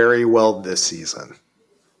played very well this season.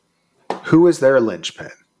 Who is their linchpin?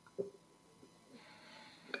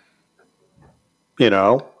 You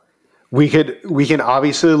know, we can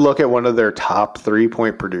obviously look at one of their top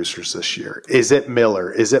 3-point producers this year. Is it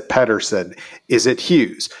Miller? Is it Pettersson? Is it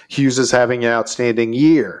Hughes? Hughes is having an outstanding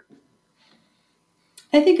year.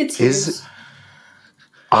 I think it's Hughes.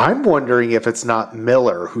 I'm wondering if it's not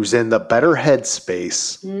Miller who's in the better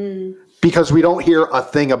headspace because we don't hear a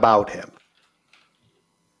thing about him.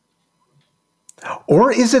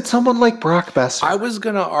 Or is it someone like Brock Besser? I was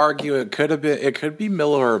going to argue it could be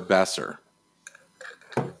Miller or Besser.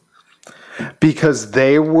 Because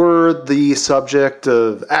they were the subject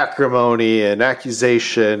of acrimony and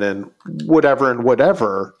accusation and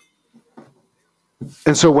whatever.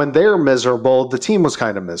 And so when they're miserable, the team was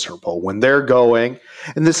kind of miserable. When they're going,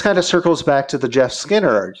 and this kind of circles back to the Jeff Skinner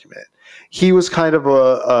argument. He was kind of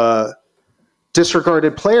a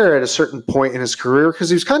disregarded player at a certain point in his career because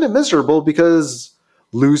he was kind of miserable because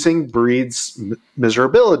losing breeds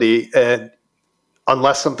miserability. And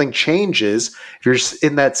unless something changes, if you're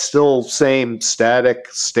in that still same static,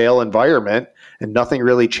 stale environment and nothing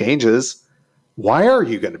really changes, why are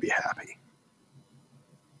you going to be happy?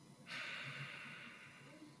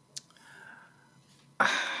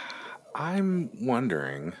 I'm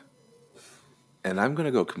wondering, and I'm going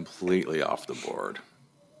to go completely off the board.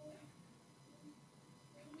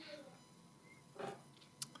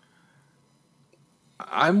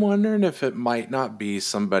 I'm wondering if it might not be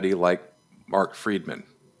somebody like Mark Friedman.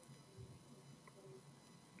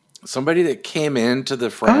 Somebody that came into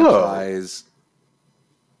the franchise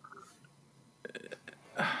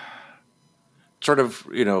sort of,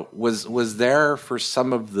 you know, was there for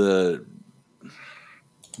some of the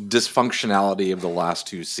dysfunctionality of the last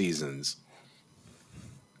 2 seasons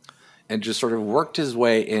and just sort of worked his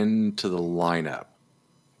way into the lineup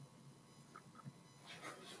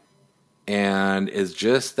and is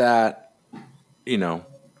just that, you know,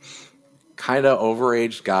 kind of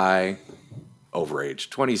overaged guy,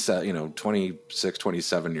 27, you know, 26,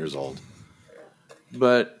 27 years old,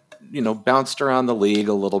 but, you know, bounced around the league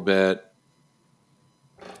a little bit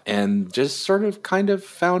and just sort of kind of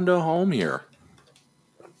found a home here.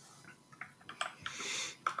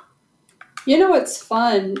 You know what's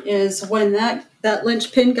fun is when that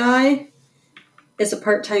linchpin guy is a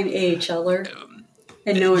part-time AHLer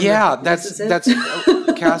and no one that's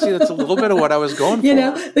Cassie, that's a little bit of what I was going for. You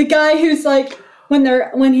know, the guy who's like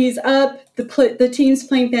when he's up, the team's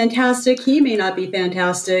playing fantastic. He may not be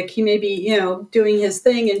fantastic. He may be, you know, doing his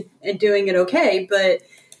thing and doing it okay,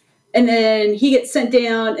 and then he gets sent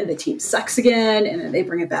down and the team sucks again, and then they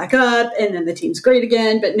bring it back up, and then the team's great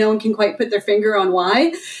again, but no one can quite put their finger on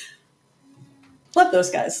why. Love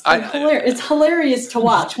those guys. It's hilarious to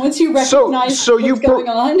watch once you recognize what's going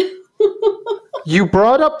on. You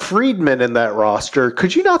brought up Friedman in that roster.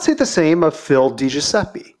 Could you not say the same of Phil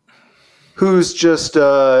DiGiuseppe, who's just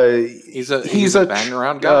he's a bang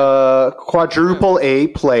around guy, quadruple A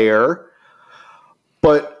player.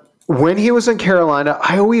 But when he was in Carolina,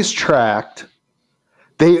 I always tracked.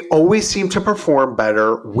 They always seem to perform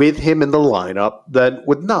better with him in the lineup than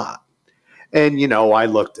with not. And, you know, I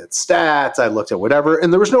looked at stats, I looked at whatever,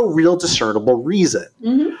 and there was no real discernible reason.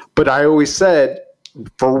 Mm-hmm. But I always said,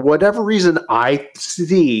 for whatever reason I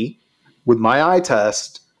see with my eye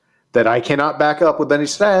test that I cannot back up with any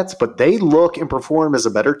stats, but they look and perform as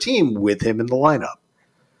a better team with him in the lineup.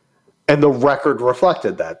 And the record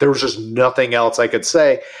reflected that. There was just nothing else I could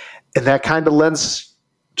say. And that kind of lends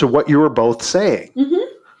to what you were both saying.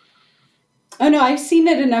 Mm-hmm. Oh, no, I've seen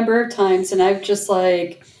it a number of times, and I've just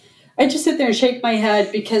I just sit there and shake my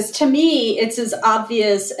head because to me, it's as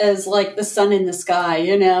obvious as like the sun in the sky,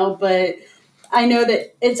 you know, but I know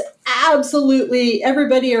that it's absolutely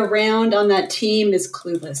everybody around on that team is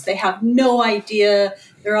clueless. They have no idea.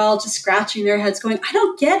 They're all just scratching their heads going, I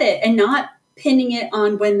don't get it, and not pinning it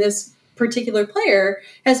on when this particular player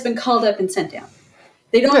has been called up and sent down.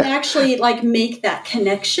 They don't actually like make that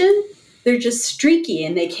connection. They're just streaky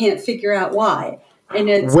and they can't figure out why. And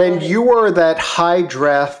it's when you are that high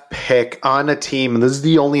draft pick on a team, and this is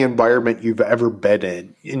the only environment you've ever been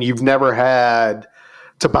in, and you've never had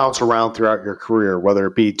to bounce around throughout your career, whether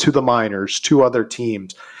it be to the minors, to other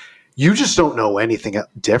teams, you just don't know anything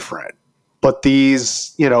different. But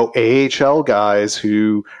these, AHL guys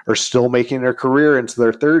who are still making their career into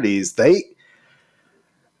their 30s,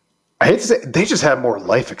 I hate to say, they just have more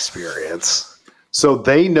life experience. So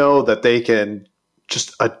they know that they can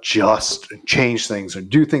just adjust and change things and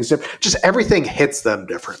do things different. Just everything hits them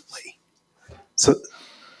differently. So,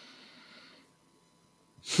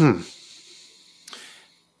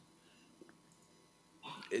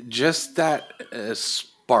 Just that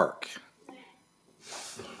spark.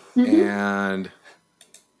 And,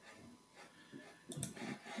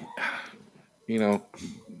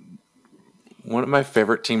 one of my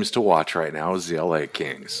favorite teams to watch right now is the LA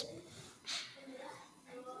Kings.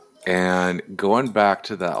 And going back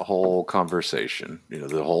to that whole conversation,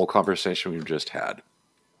 the whole conversation we've just had,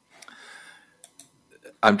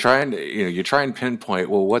 I'm trying to, you try and pinpoint,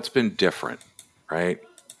 well, what's been different, right?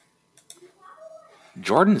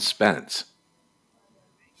 Jordan Spence.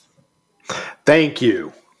 Thank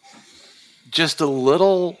you. Just a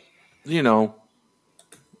little,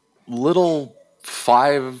 little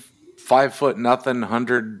 5 foot nothing,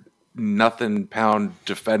 100 nothing pound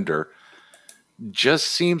defender. Just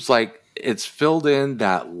seems like it's filled in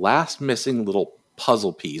that last missing little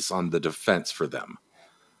puzzle piece on the defense for them.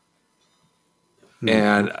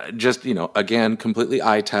 And just, again, completely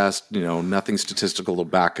eye test, nothing statistical to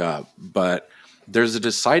back up. But there's a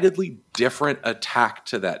decidedly different attack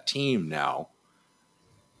to that team now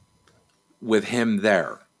with him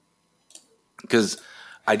there. Because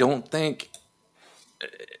I don't think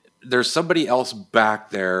there's somebody else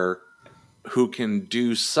back there who can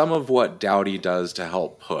do some of what Doughty does to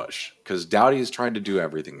help push. Because Doughty is trying to do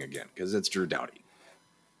everything again, because it's Drew Doughty.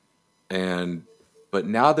 But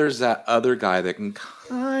now there's that other guy that can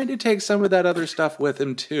kind of take some of that other stuff with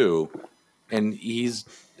him too. And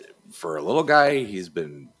for a little guy, he's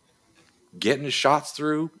been getting his shots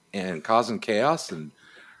through and causing chaos. And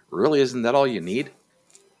really, isn't that all you need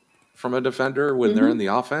from a defender when they're in the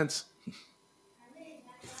offense?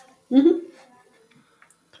 And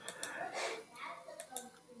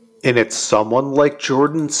it's someone like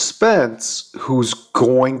Jordan Spence who's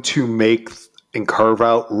going to make and carve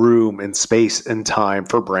out room and space and time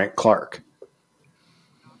for Brandt Clarke.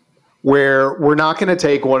 Where we're not going to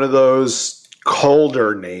take one of those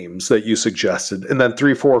Calder names that you suggested and then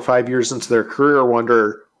 3, 4, or 5 years into their career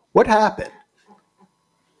wonder, what happened?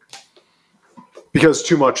 Because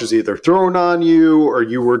too much is either thrown on you or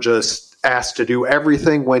you were just asked to do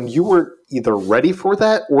everything when you were either ready for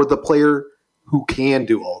that or the player who can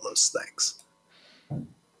do all those things.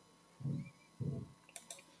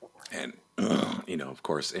 And, of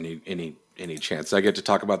course, any chance I get to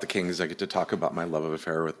talk about the Kings, I get to talk about my love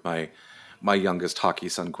affair with my youngest hockey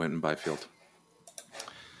son, Quinton Byfield.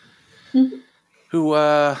 Who,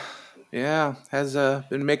 has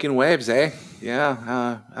been making waves, eh?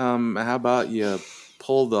 Yeah. How about you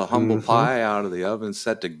pull the humble pie out of the oven,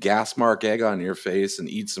 set the gas mark egg on your face, and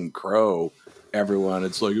eat some crow? Everyone,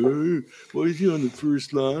 it's like, oh, why is he on the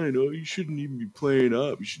first line? Oh, you shouldn't even be playing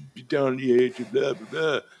up. You should be down in the age of blah, blah,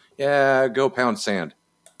 blah. Yeah, go pound sand.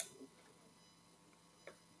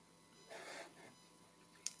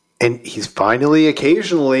 And he's finally,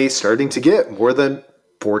 occasionally, starting to get more than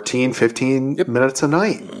 14, 15 minutes a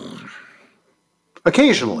night.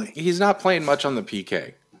 Occasionally. He's not playing much on the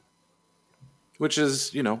PK. Which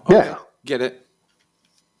is, okay, get it.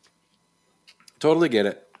 Totally get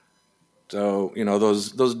it. So,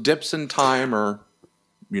 those dips in time are,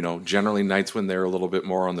 generally nights when they're a little bit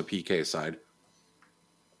more on the PK side.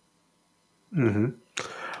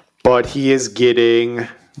 But he is getting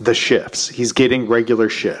the shifts. He's getting regular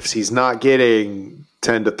shifts. He's not getting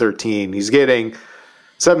 10 to 13. He's getting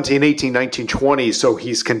 17, 18, 19, 20. So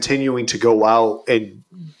he's continuing to go out and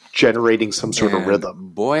generating some sort of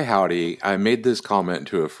rhythm. Boy, howdy, I made this comment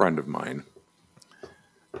to a friend of mine.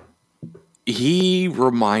 He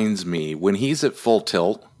reminds me, when he's at full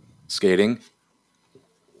tilt skating,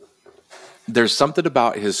 there's something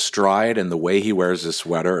about his stride and the way he wears his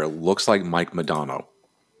sweater. It looks like Mike Modano.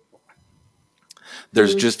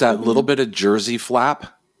 There's just that little bit of jersey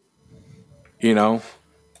flap, going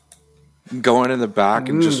in the back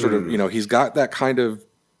and just sort of, he's got that kind of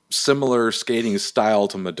similar skating style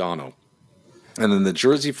to Modano. And then the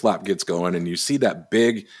jersey flap gets going and you see that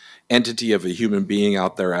big entity of a human being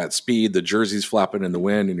out there at speed. The jersey's flapping in the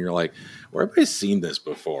wind and you're like, where have I seen this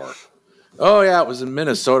before? Oh, yeah, it was in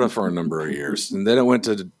Minnesota for a number of years. And then it went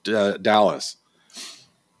to Dallas.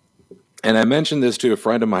 And I mentioned this to a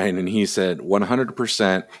friend of mine, and he said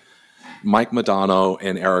 100% Mike Modano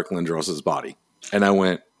and Eric Lindros' body. And I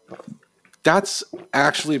went, that's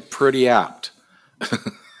actually pretty apt.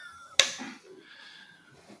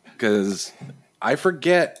 Because I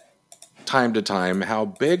forget time to time how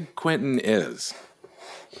big Quinton is.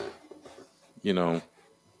 You know,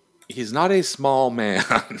 he's not a small man.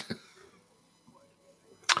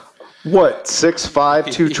 What,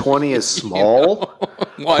 6'5", 220 is small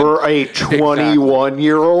for a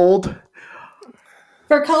 21-year-old?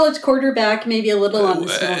 For a college quarterback, maybe a little on the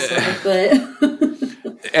small side, but...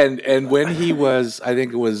 and when he was, I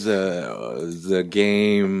think it was the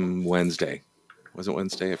game Wednesday. Was it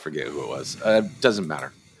Wednesday? I forget who it was. Doesn't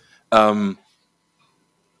matter. No,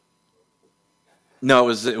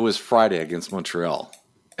 it was Friday against Montreal.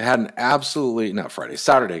 It had an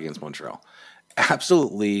Saturday against Montreal.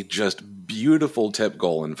 Absolutely just beautiful tip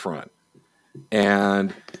goal in front.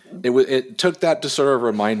 And it took that to sort of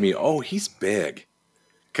remind me, oh, he's big.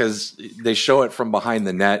 Because they show it from behind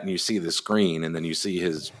the net and you see the screen and then you see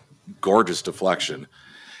his gorgeous deflection.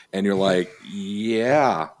 And you're like,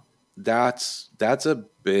 yeah, that's a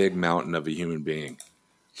big mountain of a human being.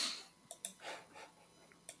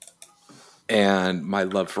 And my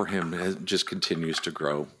love for him just continues to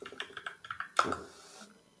grow.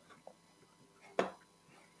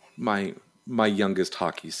 My youngest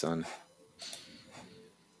hockey son.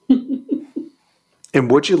 And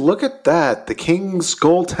would you look at that? The Kings'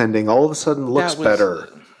 goaltending all of a sudden looks better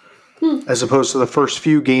as opposed to the first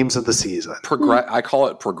few games of the season. I call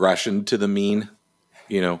it progression to the mean.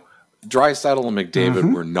 You know, Draisaitl and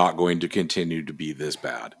McDavid were not going to continue to be this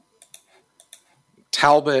bad.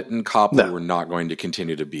 Talbot and Copley were not going to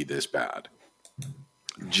continue to be this bad.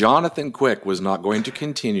 Jonathan Quick was not going to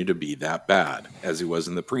continue to be that bad as he was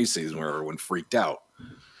in the preseason where everyone freaked out.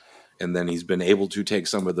 And then he's been able to take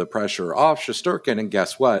some of the pressure off Shesterkin, and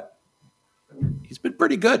guess what? He's been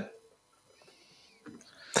pretty good.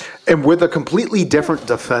 And with a completely different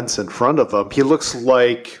defense in front of him, he looks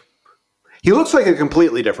like a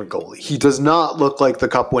completely different goalie. He does not look like the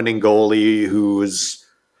cup-winning goalie who's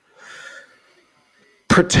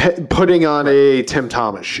putting on a Tim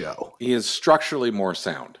Thomas show. He is structurally more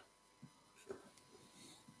sound.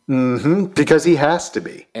 Because he has to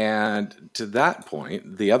be. And to that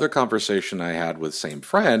point, the other conversation I had with same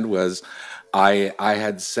friend was I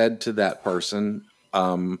had said to that person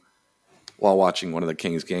while watching one of the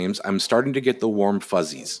Kings games, I'm starting to get the warm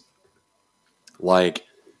fuzzies. Like,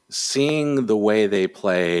 seeing the way they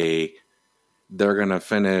play, they're going to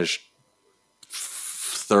finish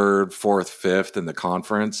third, fourth, fifth in the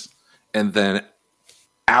conference, and then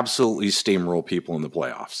absolutely steamroll people in the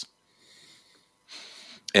playoffs.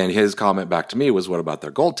 And his comment back to me was, what about their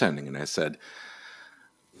goaltending? And I said,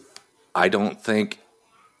 I don't think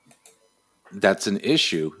that's an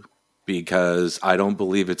issue because I don't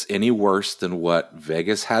believe it's any worse than what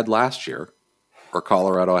Vegas had last year or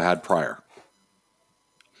Colorado had prior.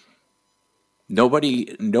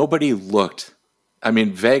 Nobody looked. I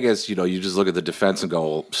mean, Vegas, you just look at the defense and go,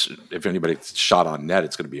 well, if anybody's shot on net,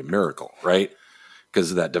 it's going to be a miracle, right?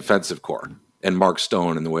 Because of that defensive core and Mark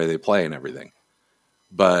Stone and the way they play and everything.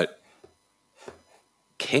 But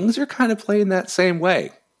Kings are kind of playing that same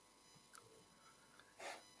way.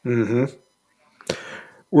 We're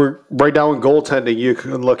right now in goaltending. You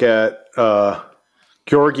can look at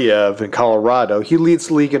Georgiev in Colorado. He leads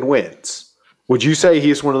the league in wins. Would you say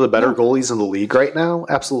he's one of the better goalies in the league right now?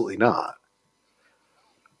 Absolutely not.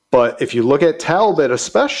 But if you look at Talbot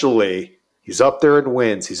especially, he's up there in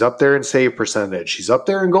wins. He's up there in save percentage. He's up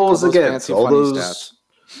there in goals against. All those stats.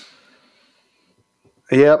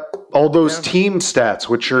 Yep, all those team stats,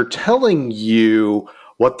 which are telling you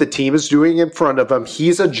what the team is doing in front of him.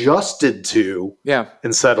 He's adjusted to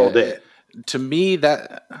and settled in. To me,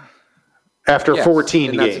 that after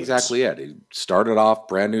 14 games. That's exactly it. He started off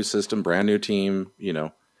brand new system, brand new team.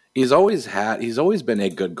 He's always been a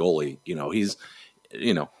good goalie. He's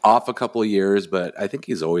off a couple of years, but I think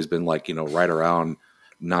he's always been right around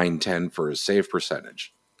 9-10 for his save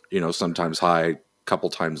percentage. Sometimes high, couple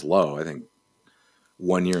times low. I think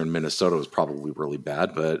 1 year in Minnesota was probably really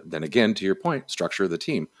bad, but then again, to your point, structure of the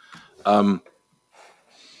team. But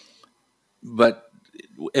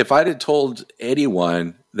if I'd have told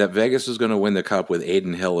anyone that Vegas was going to win the cup with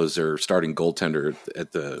Adin Hill as their starting goaltender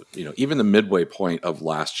at the, even the midway point of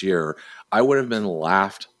last year, I would have been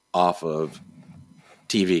laughed off of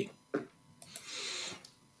TV.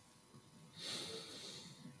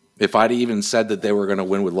 If I'd even said that they were going to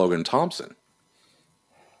win with Logan Thompson,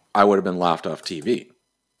 I would have been laughed off TV.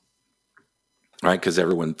 right? Because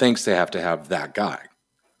everyone thinks they have to have that guy.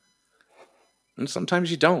 And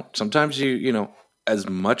sometimes you don't. Sometimes you know, as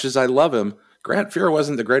much as I love him, Grant Fuhr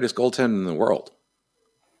wasn't the greatest goaltender in the world.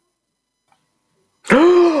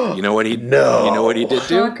 You know what he? No. You know what he did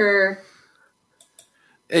do? Shocker.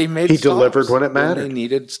 He delivered when it mattered. They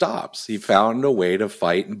needed stops. He found a way to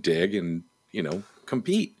fight and dig and, you know,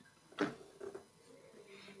 compete.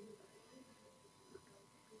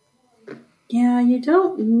 Yeah, you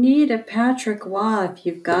don't need a Patrick Waugh if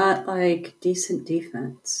you've got, like, decent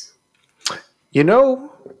defense. You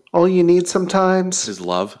know, all you need sometimes is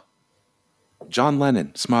love. John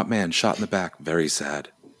Lennon, smart man, shot in the back, very sad.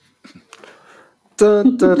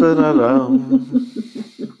 Dun, dun, dun, dun,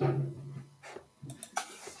 dun.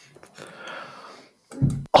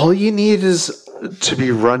 All you need is to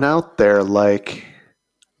be run out there like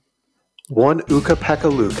one Ukko-Pekka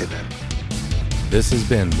Luukkonen. This has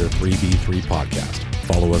been the 3v3 Podcast.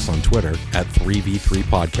 Follow us on Twitter at 3v3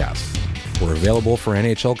 Podcast. We're available for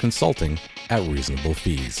NHL consulting at reasonable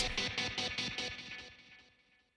fees.